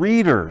his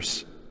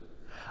readers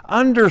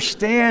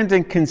understand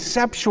and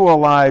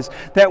conceptualize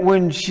that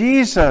when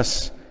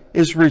Jesus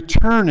is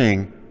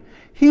returning,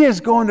 he is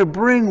going to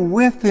bring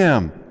with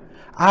him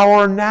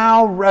our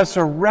now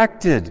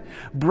resurrected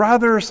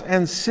brothers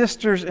and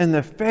sisters in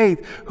the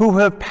faith who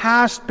have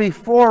passed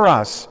before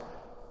us,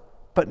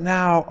 but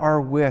now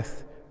are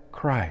with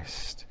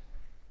Christ.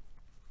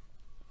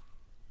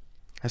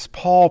 As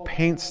Paul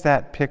paints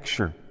that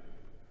picture,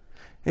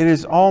 it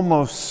is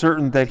almost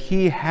certain that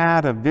he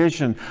had a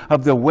vision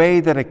of the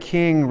way that a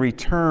king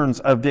returns,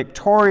 a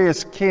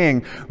victorious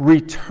king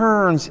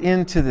returns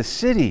into the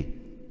city.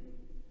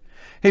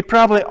 He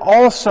probably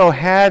also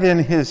had in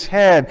his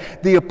head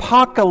the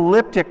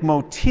apocalyptic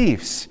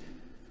motifs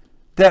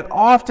that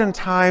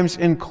oftentimes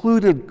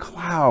included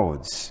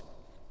clouds,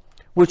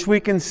 which we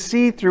can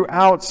see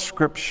throughout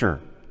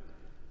Scripture,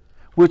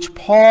 which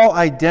Paul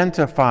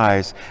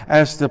identifies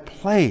as the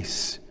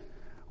place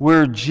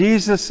where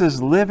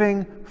Jesus'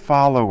 living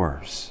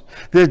followers,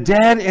 the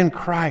dead in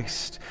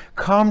Christ,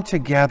 come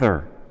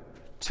together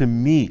to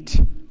meet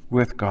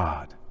with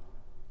God.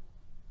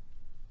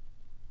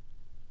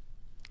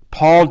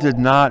 Paul did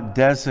not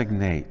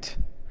designate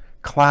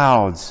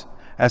clouds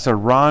as a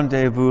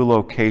rendezvous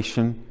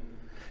location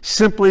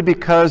simply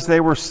because they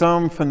were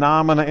some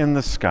phenomena in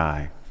the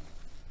sky,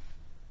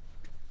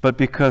 but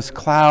because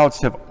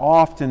clouds have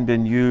often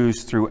been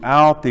used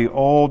throughout the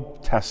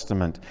Old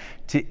Testament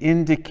to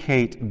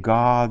indicate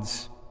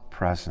God's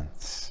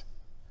presence.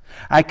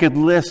 I could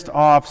list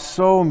off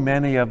so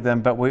many of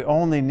them, but we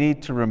only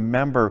need to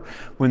remember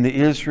when the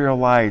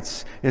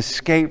Israelites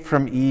escaped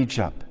from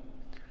Egypt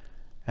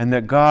and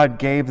that God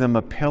gave them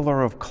a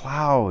pillar of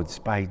clouds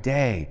by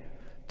day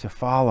to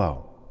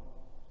follow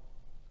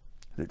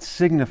that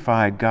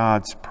signified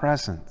God's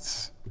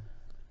presence.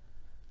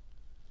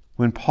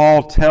 When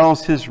Paul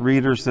tells his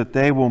readers that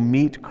they will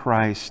meet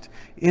Christ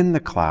in the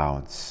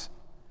clouds,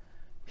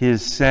 he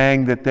is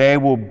saying that they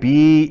will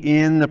be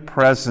in the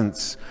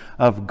presence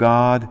of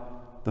God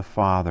the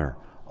Father,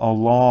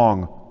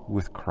 along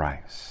with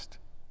Christ.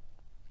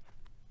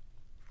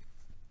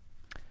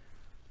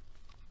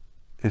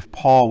 If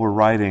Paul were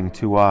writing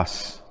to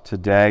us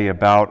today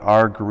about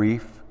our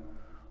grief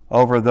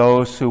over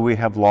those who we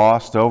have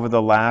lost over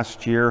the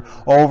last year,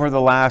 over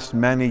the last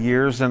many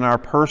years in our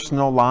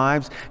personal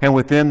lives and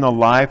within the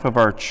life of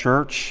our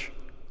church,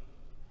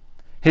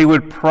 he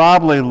would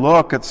probably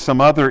look at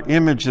some other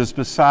images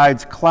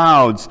besides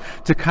clouds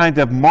to kind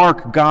of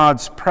mark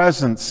God's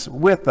presence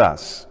with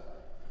us.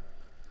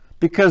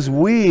 Because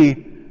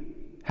we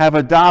have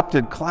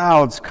adopted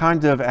clouds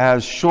kind of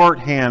as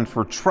shorthand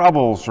for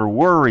troubles or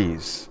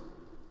worries,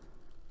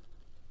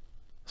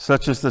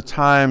 such as the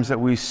times that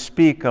we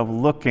speak of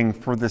looking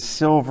for the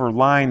silver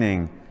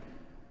lining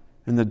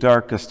in the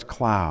darkest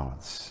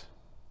clouds.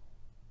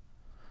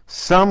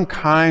 Some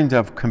kind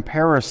of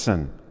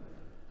comparison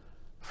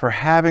for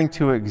having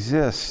to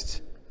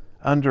exist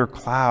under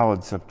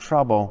clouds of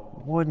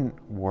trouble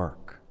wouldn't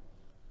work.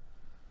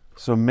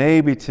 So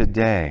maybe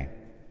today,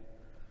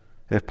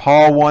 if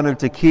Paul wanted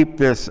to keep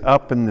this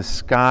up in the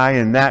sky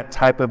in that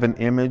type of an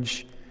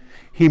image,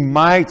 he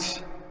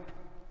might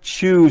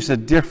choose a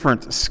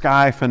different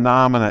sky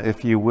phenomena,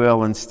 if you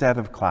will, instead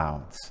of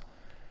clouds.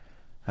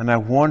 And I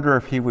wonder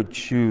if he would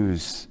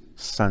choose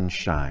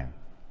sunshine,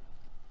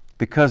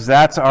 because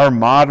that's our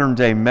modern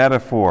day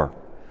metaphor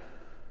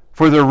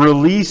for the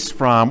release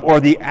from or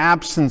the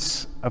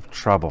absence of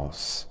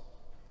troubles.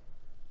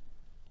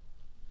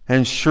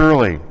 And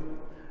surely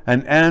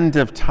an end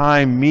of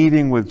time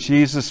meeting with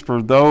Jesus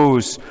for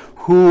those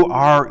who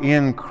are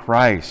in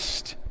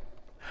Christ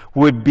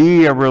would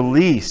be a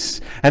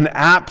release, an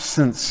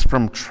absence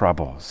from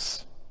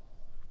troubles.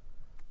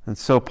 And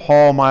so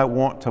Paul might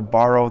want to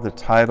borrow the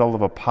title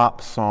of a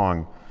pop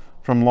song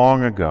from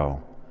long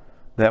ago,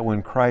 that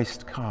when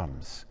Christ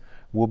comes,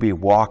 we'll be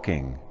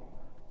walking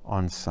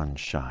on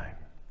sunshine.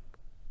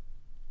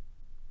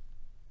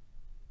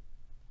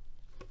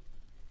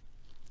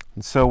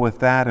 And so with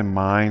that in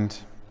mind,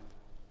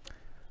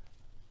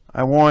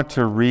 I want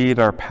to read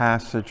our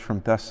passage from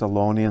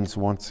Thessalonians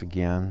once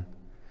again,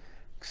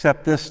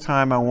 except this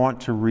time I want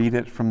to read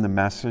it from the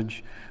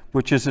Message,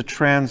 which is a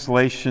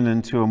translation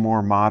into a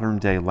more modern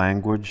day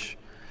language.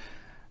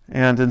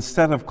 And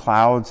instead of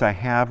clouds, I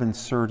have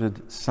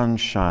inserted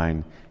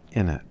sunshine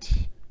in it.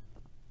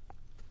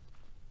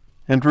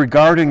 And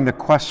regarding the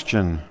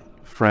question,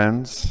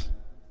 friends,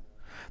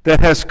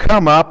 that has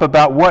come up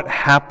about what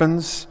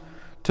happens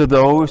to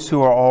those who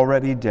are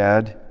already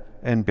dead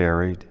and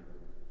buried,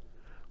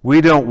 we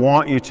don't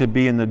want you to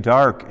be in the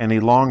dark any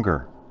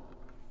longer.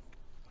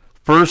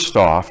 First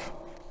off,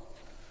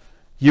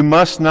 you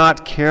must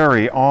not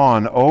carry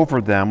on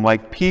over them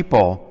like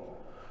people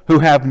who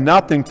have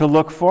nothing to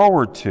look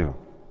forward to,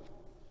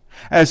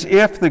 as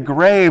if the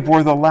grave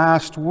were the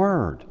last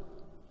word.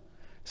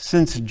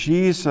 Since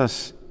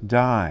Jesus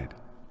died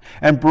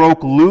and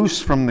broke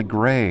loose from the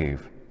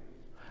grave,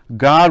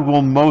 God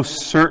will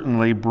most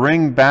certainly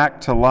bring back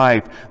to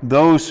life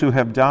those who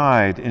have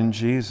died in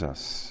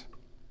Jesus.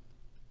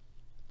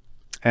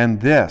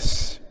 And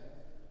this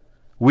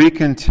we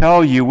can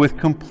tell you with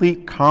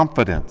complete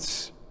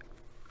confidence.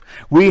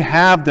 We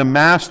have the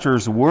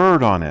Master's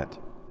word on it,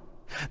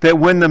 that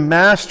when the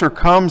Master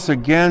comes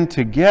again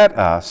to get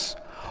us,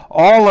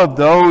 all of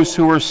those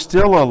who are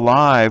still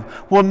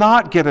alive will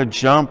not get a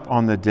jump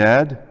on the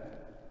dead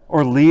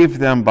or leave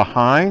them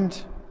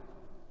behind.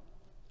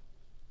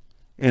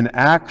 In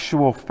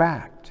actual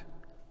fact,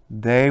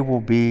 they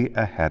will be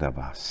ahead of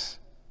us.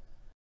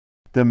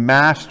 The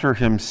Master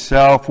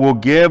himself will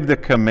give the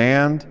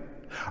command,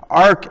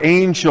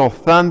 archangel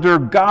thunder,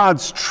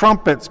 God's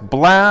trumpets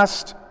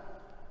blast.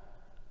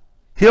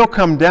 He'll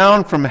come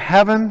down from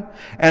heaven,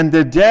 and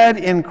the dead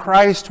in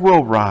Christ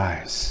will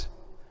rise.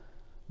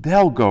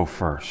 They'll go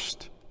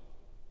first.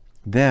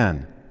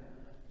 Then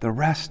the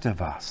rest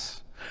of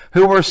us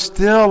who were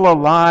still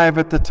alive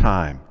at the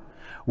time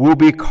will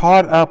be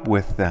caught up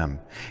with them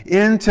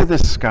into the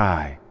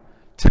sky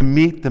to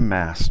meet the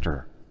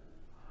Master.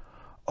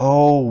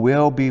 Oh,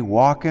 we'll be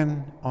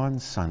walking on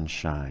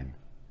sunshine.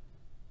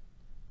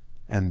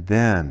 And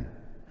then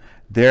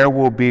there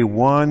will be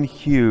one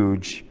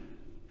huge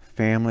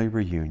family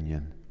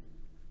reunion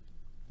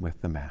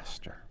with the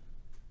Master.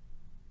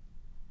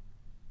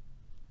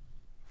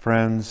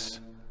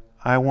 Friends,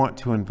 I want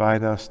to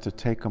invite us to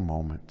take a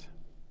moment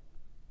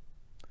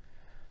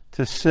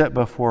to sit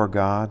before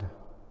God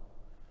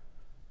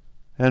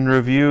and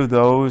review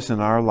those in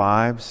our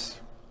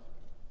lives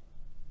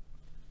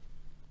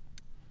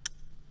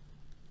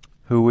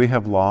who we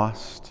have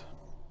lost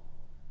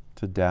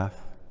to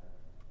death.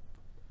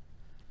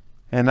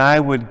 And I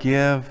would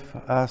give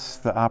us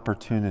the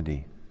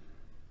opportunity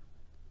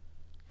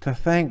to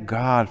thank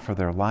God for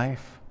their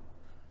life,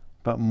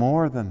 but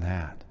more than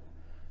that,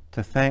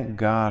 to thank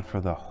God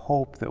for the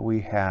hope that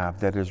we have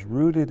that is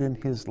rooted in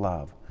His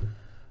love,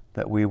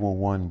 that we will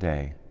one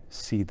day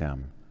see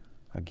them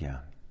again.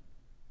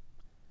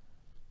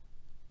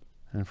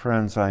 And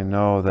friends, I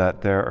know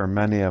that there are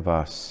many of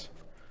us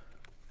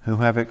who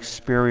have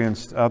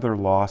experienced other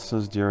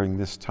losses during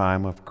this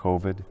time of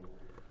COVID,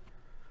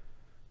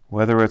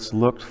 whether it's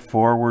looked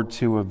forward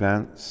to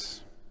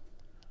events,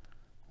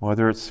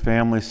 whether it's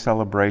family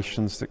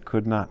celebrations that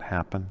could not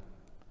happen,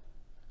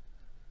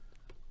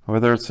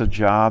 whether it's a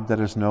job that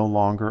is no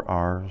longer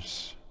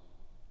ours,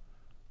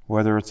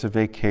 whether it's a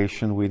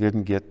vacation we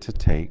didn't get to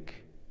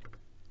take,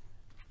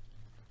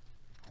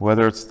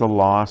 whether it's the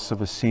loss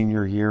of a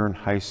senior year in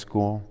high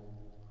school,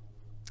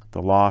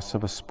 the loss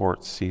of a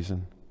sports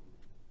season,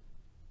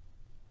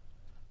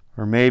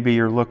 or maybe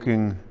you're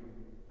looking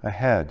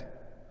ahead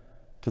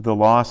to the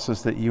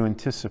losses that you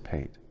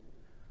anticipate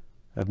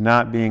of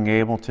not being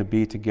able to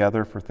be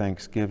together for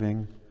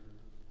Thanksgiving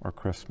or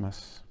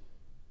Christmas.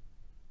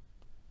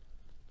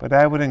 But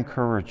I would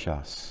encourage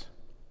us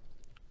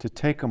to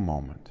take a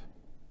moment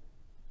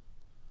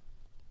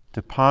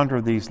to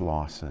ponder these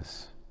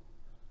losses,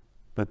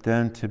 but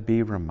then to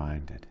be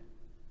reminded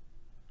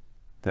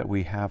that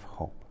we have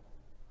hope.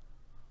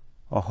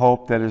 A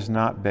hope that is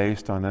not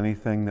based on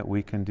anything that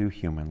we can do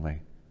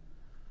humanly,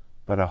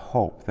 but a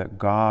hope that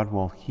God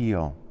will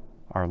heal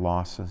our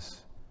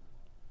losses,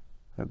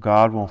 that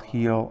God will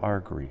heal our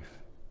grief.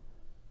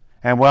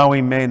 And while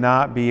we may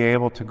not be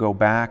able to go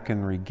back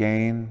and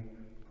regain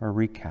or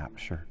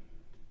recapture,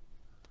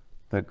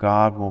 that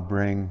God will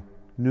bring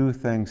new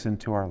things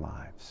into our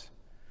lives,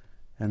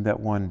 and that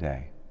one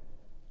day,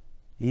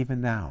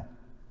 even now,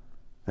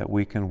 that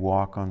we can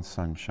walk on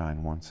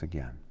sunshine once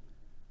again.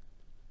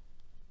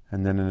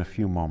 And then in a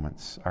few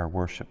moments, our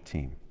worship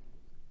team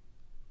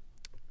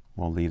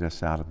will lead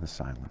us out of the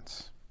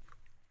silence.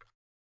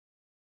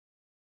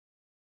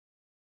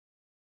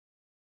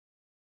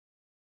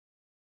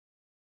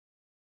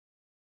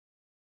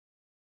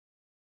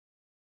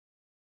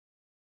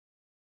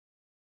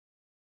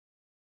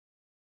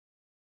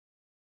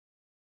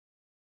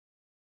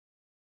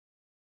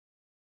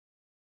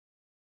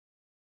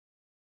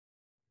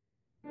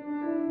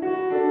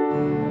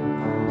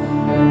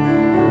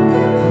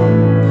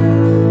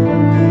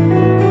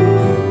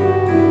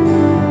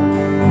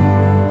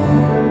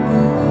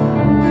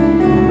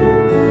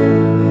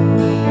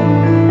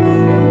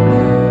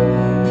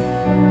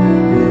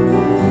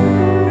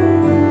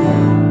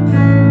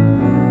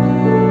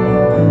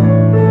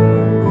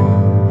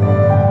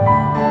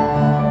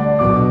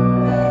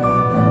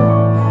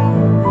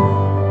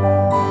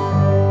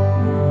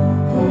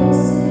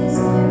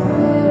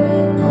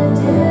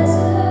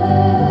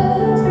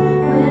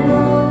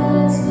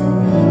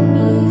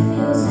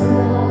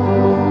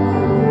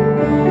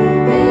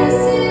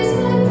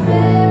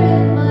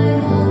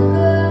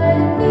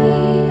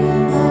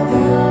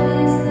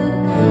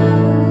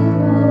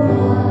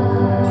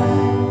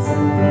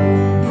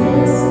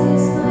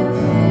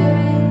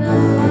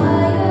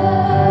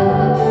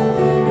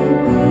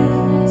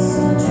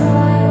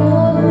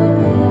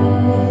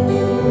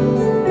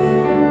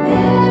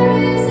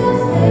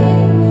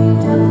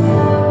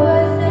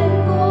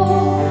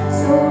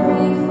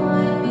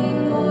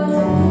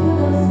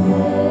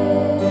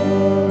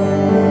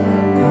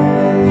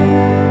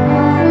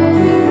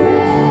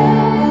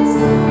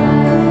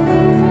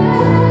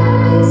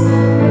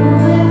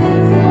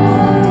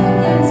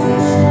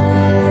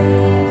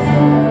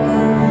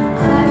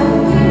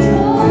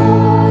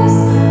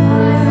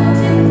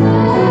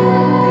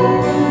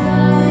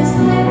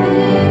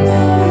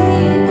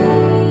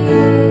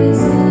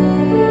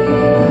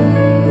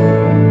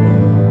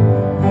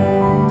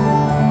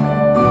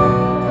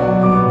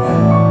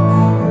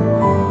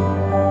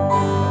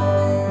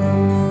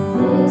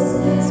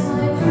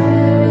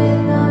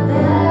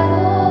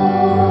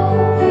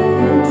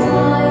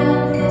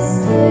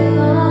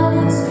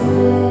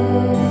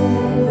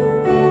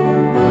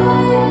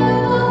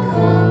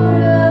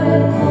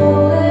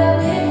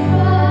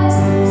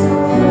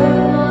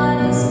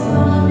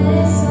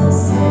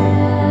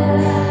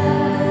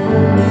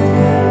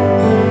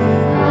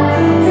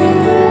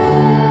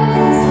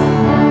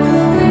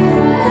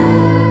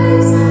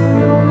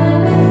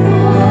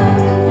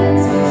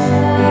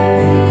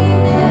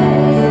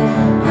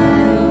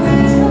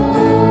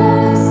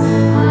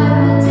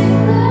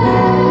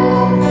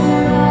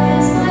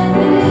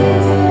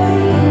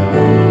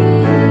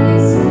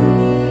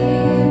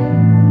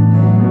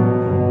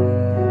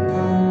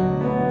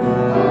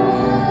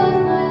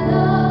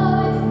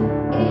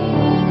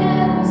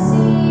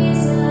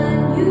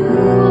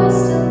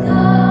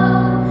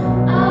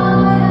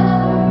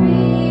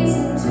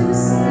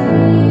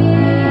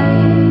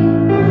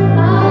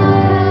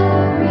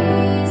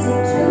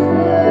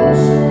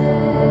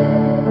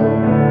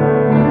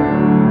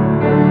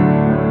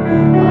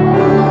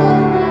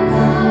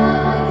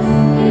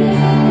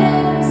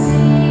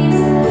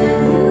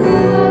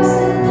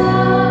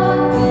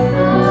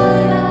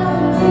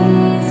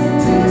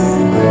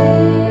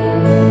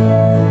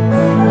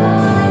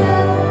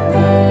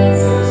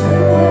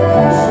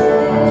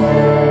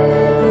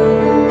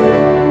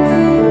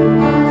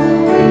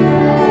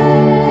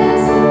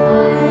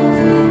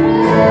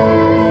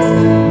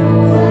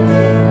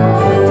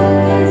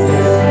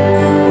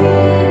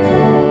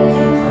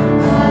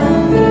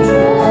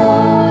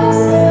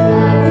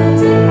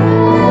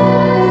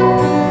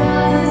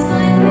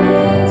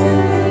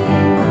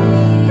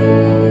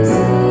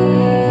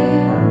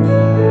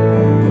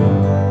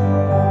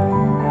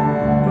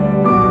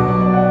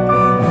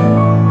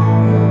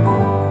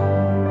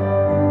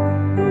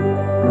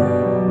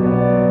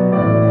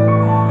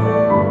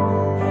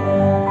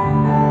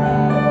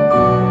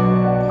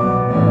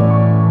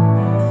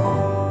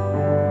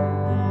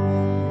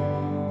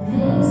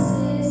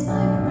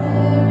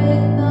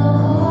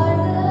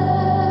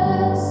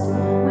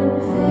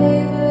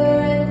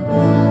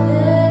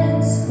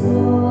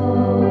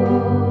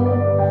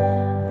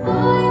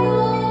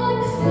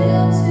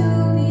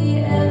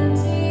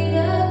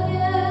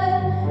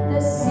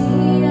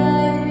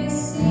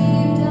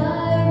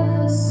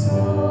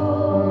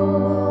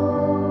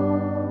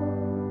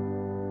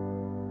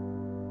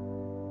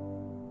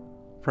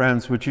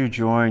 Friends, would you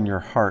join your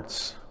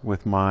hearts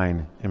with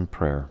mine in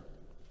prayer?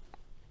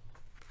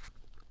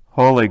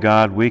 Holy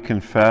God, we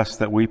confess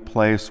that we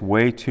place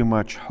way too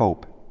much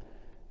hope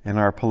in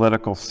our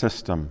political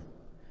system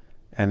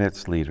and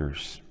its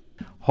leaders.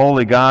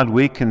 Holy God,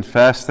 we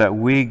confess that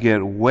we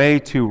get way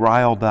too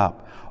riled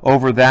up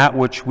over that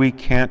which we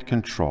can't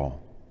control,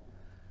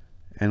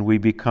 and we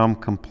become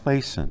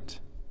complacent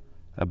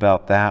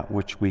about that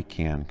which we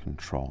can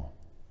control.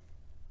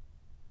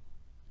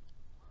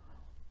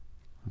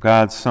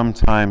 God,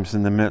 sometimes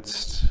in the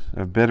midst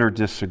of bitter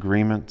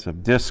disagreement,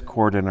 of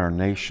discord in our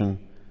nation,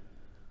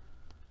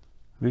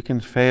 we can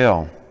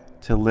fail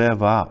to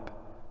live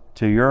up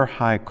to your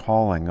high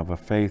calling of a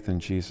faith in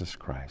Jesus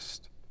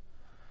Christ.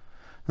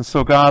 And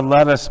so, God,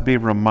 let us be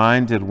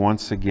reminded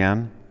once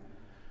again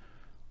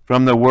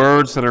from the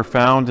words that are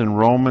found in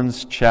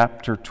Romans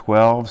chapter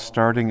 12,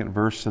 starting at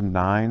verse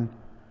 9,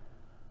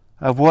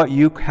 of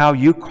how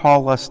you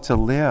call us to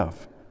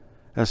live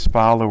as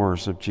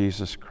followers of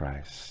Jesus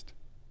Christ.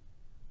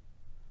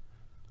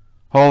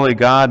 Holy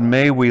God,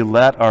 may we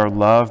let our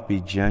love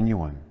be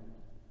genuine.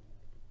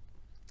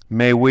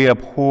 May we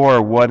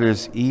abhor what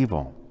is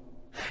evil.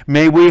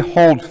 May we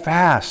hold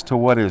fast to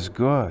what is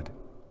good.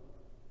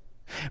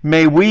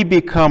 May we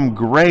become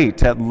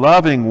great at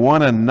loving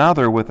one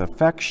another with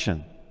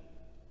affection.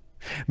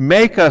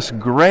 Make us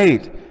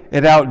great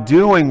at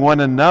outdoing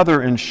one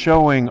another in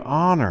showing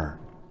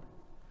honor.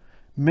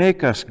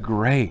 Make us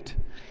great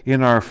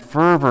in our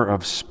fervor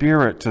of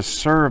spirit to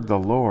serve the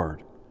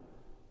Lord.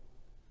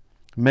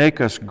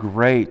 Make us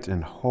great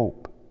in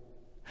hope.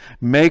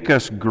 Make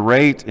us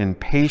great in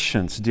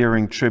patience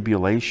during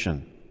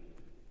tribulation.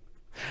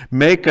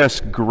 Make us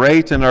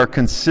great in our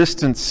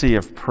consistency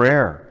of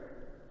prayer.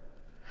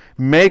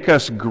 Make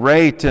us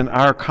great in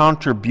our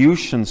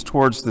contributions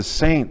towards the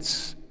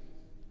saints.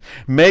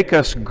 Make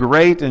us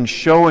great in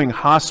showing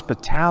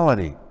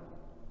hospitality.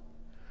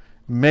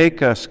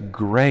 Make us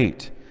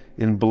great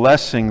in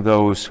blessing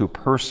those who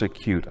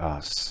persecute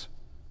us.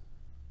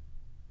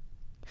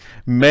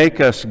 Make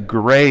us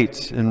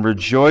great in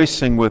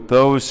rejoicing with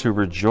those who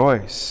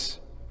rejoice.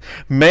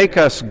 Make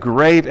us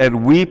great at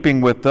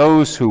weeping with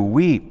those who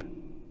weep.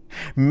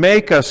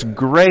 Make us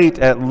great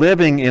at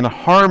living in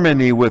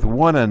harmony with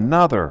one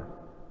another.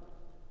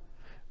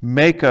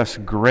 Make us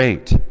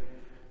great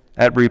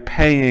at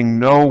repaying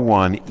no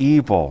one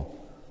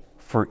evil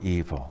for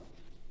evil.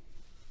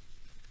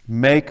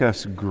 Make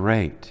us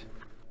great,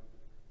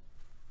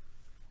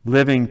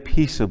 living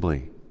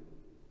peaceably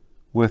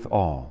with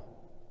all.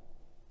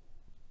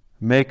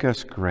 Make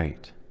us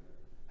great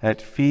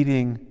at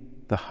feeding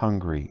the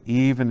hungry,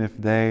 even if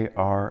they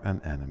are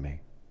an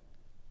enemy.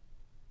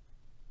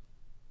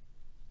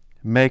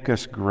 Make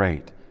us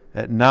great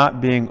at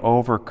not being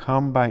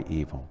overcome by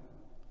evil,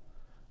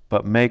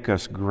 but make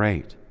us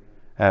great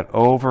at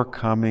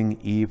overcoming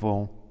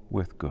evil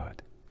with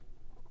good.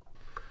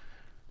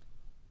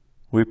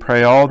 We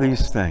pray all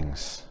these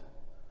things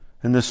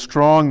in the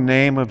strong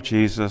name of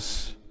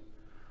Jesus,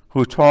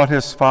 who taught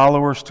his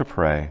followers to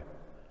pray,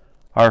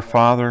 Our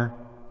Father,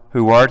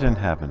 who art in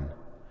heaven,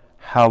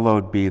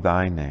 hallowed be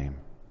thy name.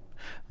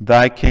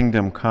 Thy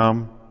kingdom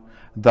come,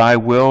 thy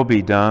will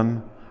be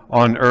done,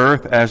 on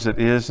earth as it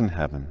is in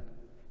heaven.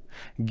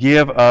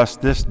 Give us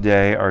this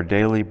day our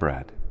daily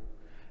bread,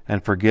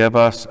 and forgive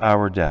us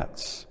our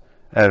debts,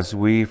 as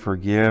we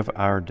forgive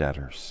our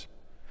debtors.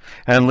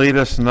 And lead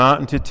us not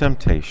into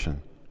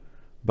temptation,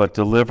 but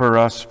deliver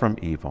us from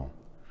evil.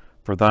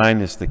 For thine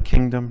is the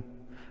kingdom,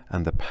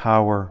 and the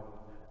power,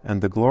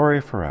 and the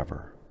glory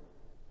forever.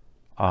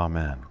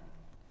 Amen.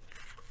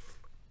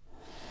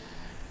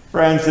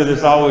 Friends, it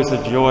is always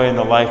a joy in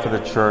the life of the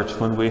church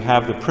when we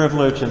have the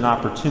privilege and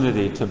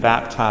opportunity to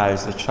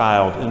baptize a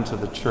child into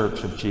the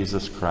church of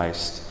Jesus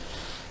Christ.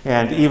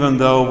 And even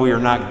though we are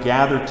not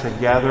gathered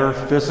together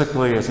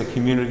physically as a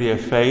community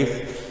of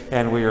faith,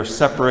 and we are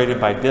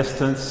separated by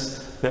distance,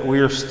 that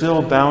we are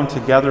still bound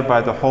together by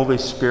the Holy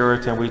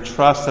Spirit, and we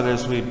trust that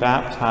as we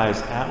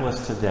baptize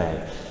Atlas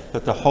today,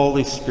 that the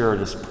Holy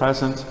Spirit is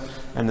present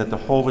and that the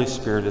Holy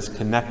Spirit is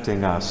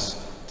connecting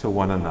us to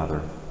one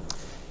another.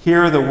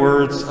 Hear the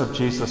words of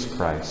Jesus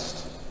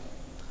Christ.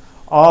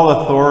 All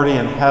authority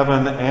in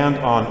heaven and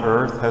on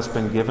earth has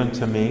been given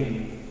to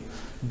me.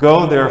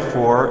 Go,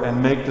 therefore,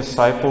 and make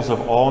disciples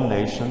of all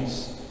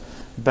nations,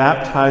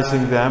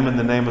 baptizing them in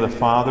the name of the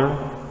Father,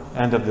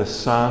 and of the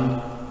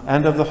Son,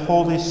 and of the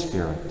Holy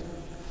Spirit,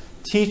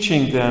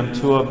 teaching them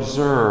to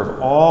observe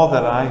all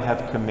that I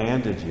have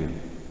commanded you.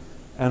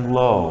 And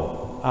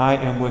lo, I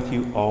am with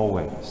you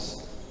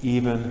always,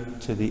 even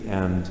to the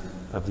end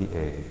of the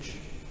age.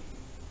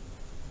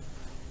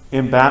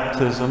 In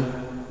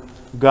baptism,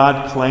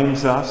 God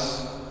claims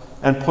us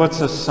and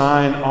puts a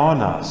sign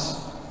on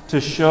us to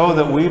show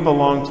that we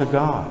belong to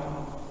God.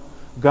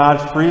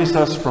 God frees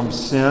us from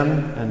sin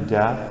and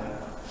death,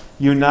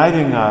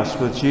 uniting us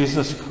with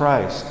Jesus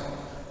Christ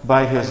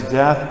by his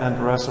death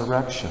and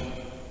resurrection.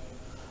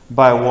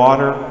 By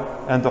water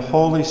and the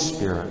Holy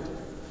Spirit,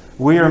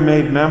 we are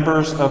made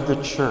members of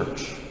the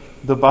church,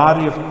 the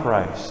body of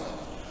Christ,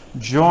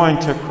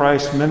 joined to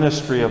Christ's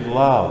ministry of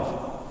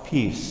love,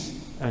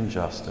 peace, and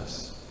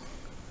justice.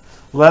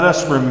 Let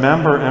us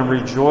remember and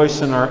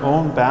rejoice in our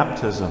own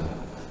baptism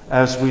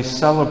as we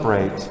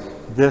celebrate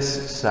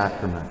this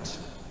sacrament.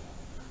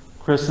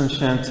 Chris and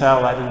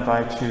Chantell, I'd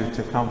invite you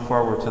to come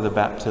forward to the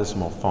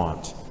baptismal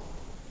font.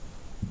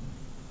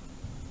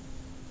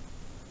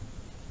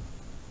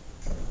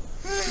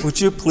 Would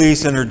you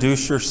please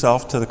introduce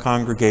yourself to the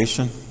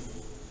congregation?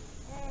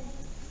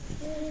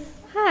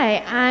 Hi,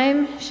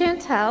 I'm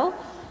Chantell.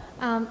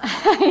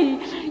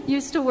 I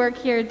used to work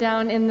here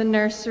down in the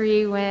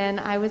nursery when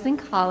I was in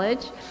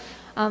college.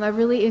 I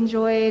really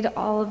enjoyed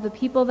all of the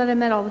people that I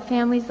met, all the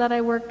families that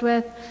I worked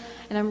with,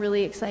 and I'm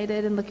really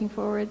excited and looking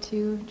forward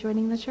to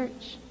joining the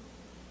church.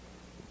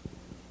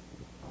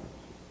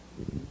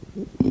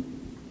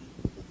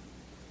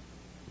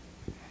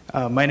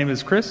 My name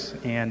is Chris,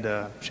 and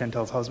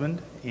Chantell's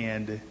husband,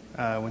 and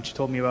when she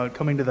told me about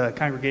coming to the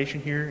congregation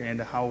here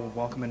and how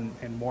welcoming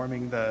and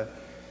warming the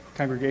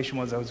congregation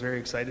was, I was very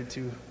excited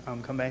to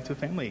come back to a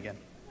family again.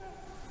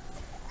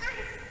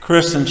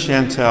 Chris and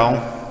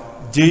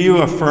Chantell, do you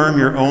affirm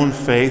your own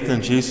faith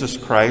in Jesus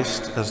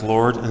Christ as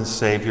Lord and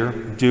Savior?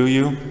 Do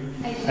you?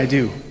 I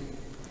do.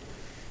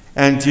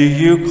 And do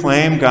you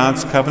claim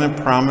God's covenant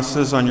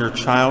promises on your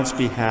child's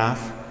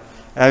behalf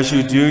as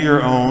you do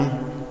your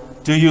own?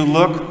 Do you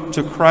look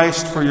to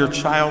Christ for your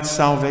child's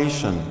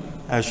salvation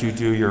as you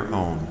do your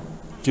own?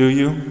 Do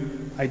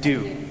you? I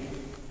do.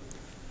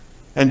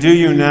 And do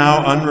you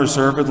now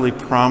unreservedly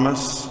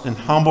promise, in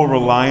humble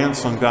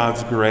reliance on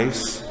God's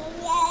grace,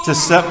 to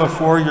set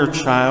before your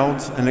child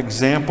an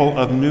example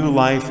of new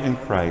life in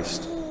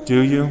Christ?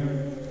 Do you?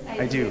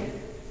 I do.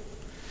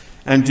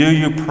 And do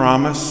you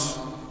promise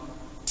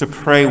to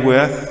pray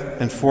with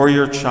and for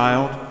your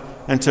child,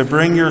 and to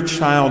bring your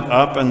child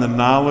up in the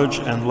knowledge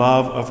and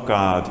love of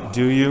God?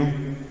 Do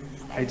you?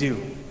 I do.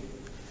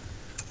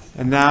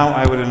 And now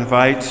I would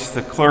invite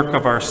the clerk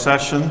of our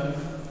session,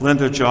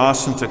 Linda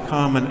Jawson, to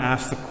come and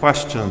ask the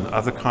question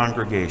of the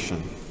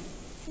congregation.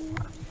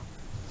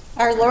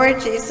 Our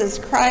Lord Jesus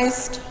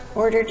Christ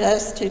ordered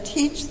us to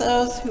teach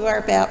those who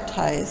are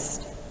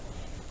baptized.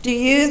 Do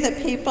you, the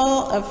people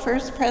of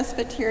First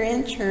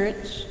Presbyterian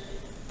Church,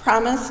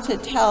 promise to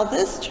tell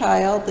this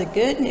child the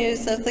good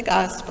news of the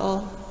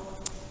gospel,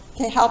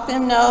 to help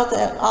him know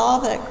that all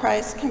that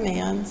Christ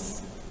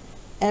commands,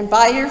 and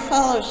by your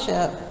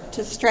fellowship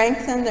to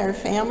strengthen their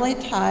family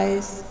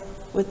ties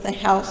with the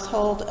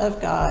household of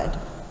God?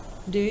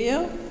 Do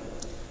you?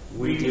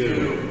 We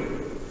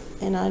do.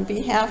 And on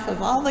behalf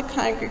of all the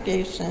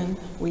congregation,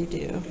 we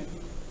do.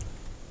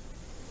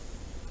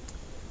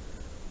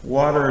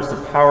 Water is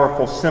a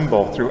powerful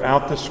symbol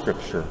throughout the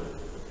Scripture.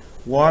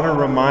 Water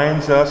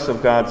reminds us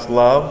of God's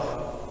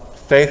love,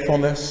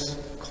 faithfulness,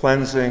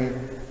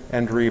 cleansing,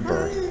 and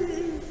rebirth.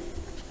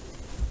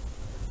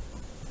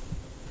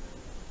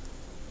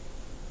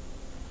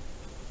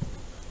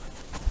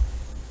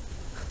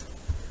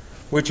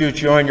 Would you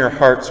join your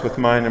hearts with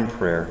mine in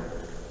prayer?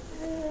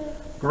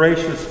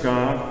 Gracious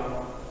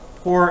God,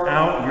 pour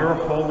out your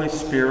Holy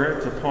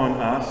Spirit upon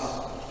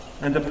us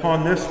and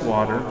upon this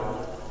water,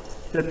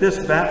 that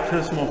this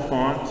baptismal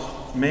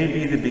font may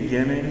be the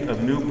beginning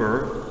of new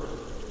birth.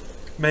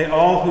 May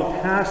all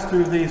who pass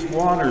through these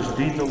waters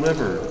be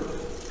delivered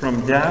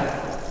from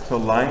death to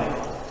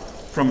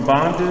life, from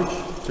bondage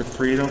to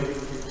freedom,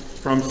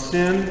 from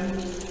sin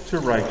to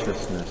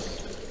righteousness.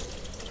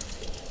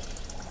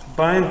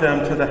 Bind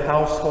them to the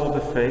household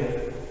of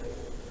faith.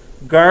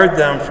 Guard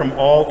them from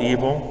all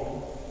evil.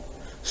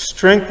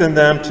 Strengthen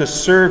them to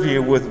serve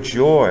you with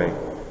joy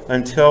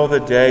until the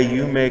day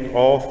you make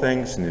all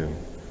things new.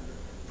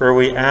 For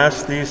we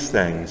ask these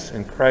things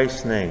in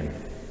Christ's name.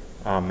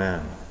 Amen.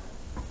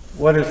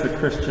 What is the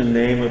Christian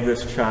name of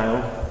this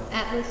child?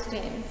 Atlas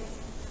James.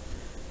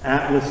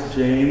 Atlas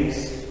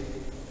James,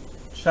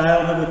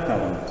 child of the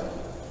covenant.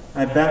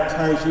 I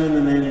baptize you in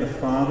the name of the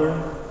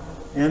Father,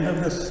 and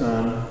of the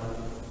Son,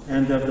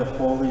 and of the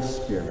Holy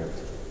Spirit.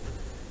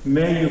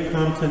 May you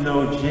come to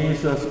know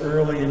Jesus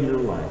early in your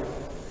life,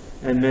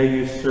 and may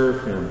you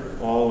serve him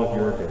all of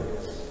your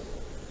days.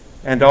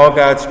 And all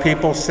God's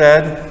people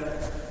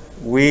said,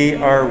 we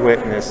are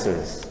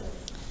witnesses.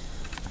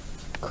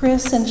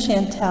 Chris and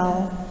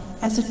Chantell,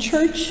 as a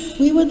church,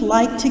 we would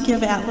like to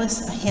give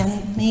Atlas a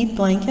handmade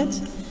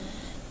blanket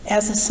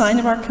as a sign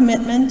of our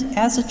commitment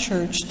as a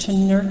church to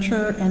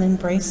nurture and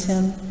embrace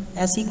him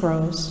as he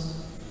grows.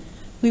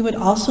 We would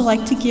also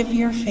like to give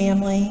your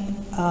family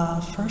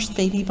a First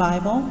Baby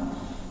Bible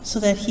so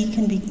that you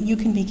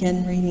can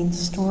begin reading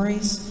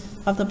stories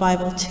of the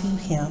Bible to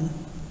him.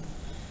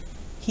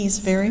 He's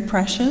very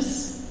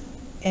precious,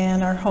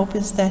 and our hope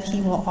is that he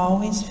will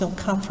always feel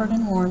comfort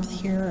and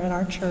warmth here at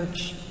our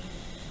church,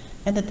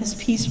 and that this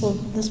place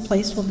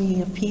will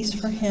be a peace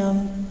for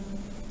him,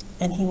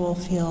 and he will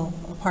feel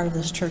a part of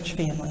this church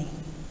family.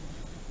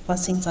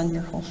 Blessings on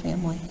your whole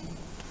family.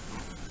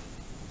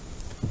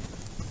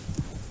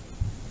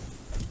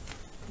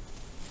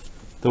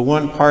 The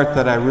one part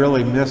that I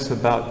really miss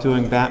about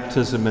doing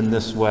baptism in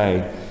this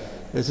way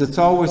is it's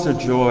always a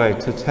joy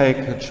to take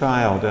a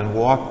child and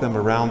walk them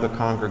around the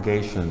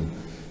congregation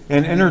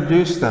and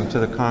introduce them to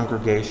the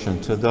congregation,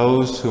 to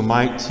those who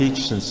might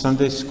teach in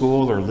Sunday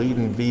school or lead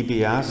in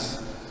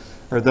VBS,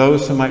 or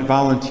those who might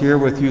volunteer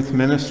with youth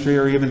ministry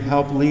or even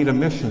help lead a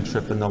mission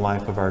trip in the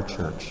life of our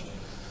church.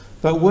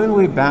 But when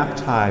we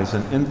baptize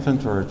an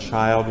infant or a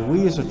child,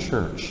 we as a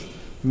church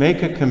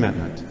make a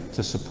commitment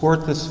to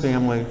support this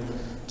family,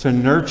 to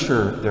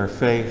nurture their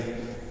faith,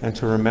 and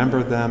to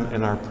remember them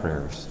in our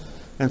prayers.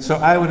 And so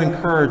I would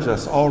encourage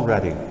us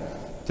already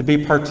to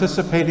be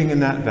participating in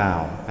that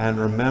vow and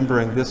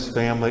remembering this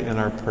family in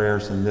our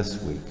prayers in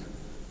this week.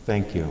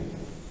 Thank you.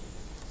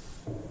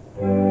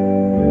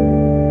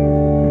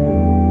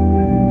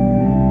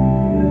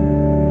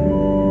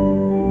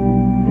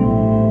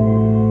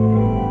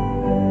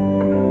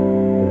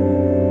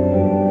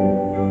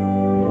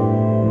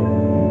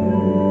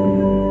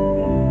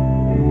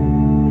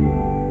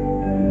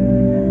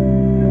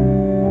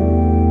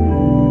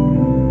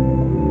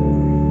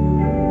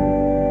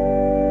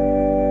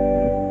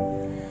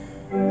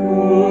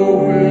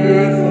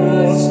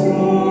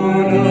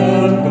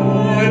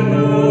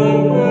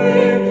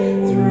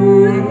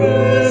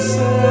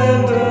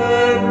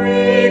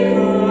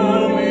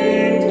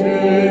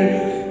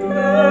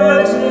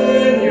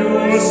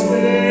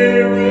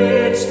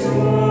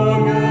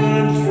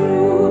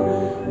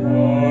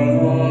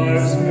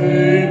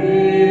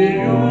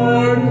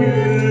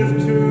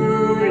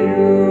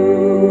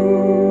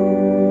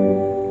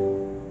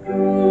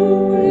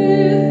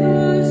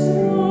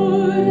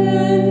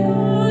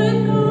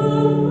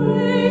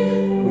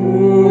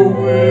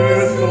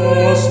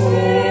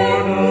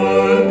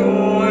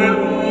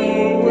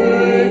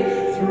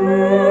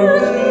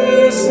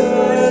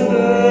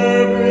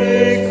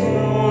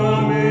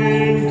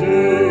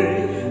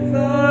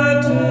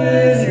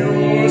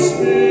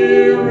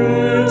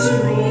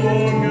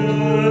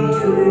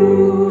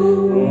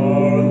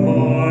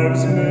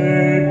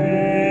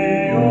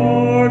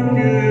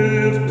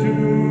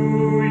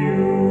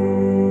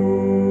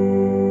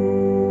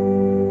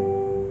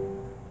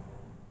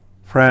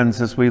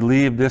 Friends, as we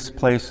leave this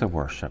place of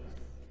worship,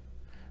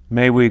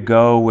 may we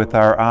go with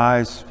our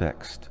eyes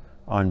fixed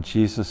on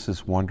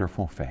Jesus'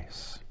 wonderful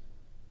face.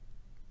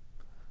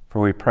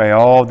 For we pray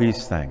all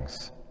these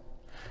things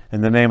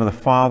in the name of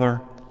the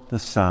Father, the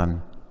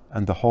Son,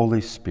 and the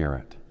Holy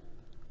Spirit.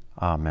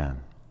 Amen.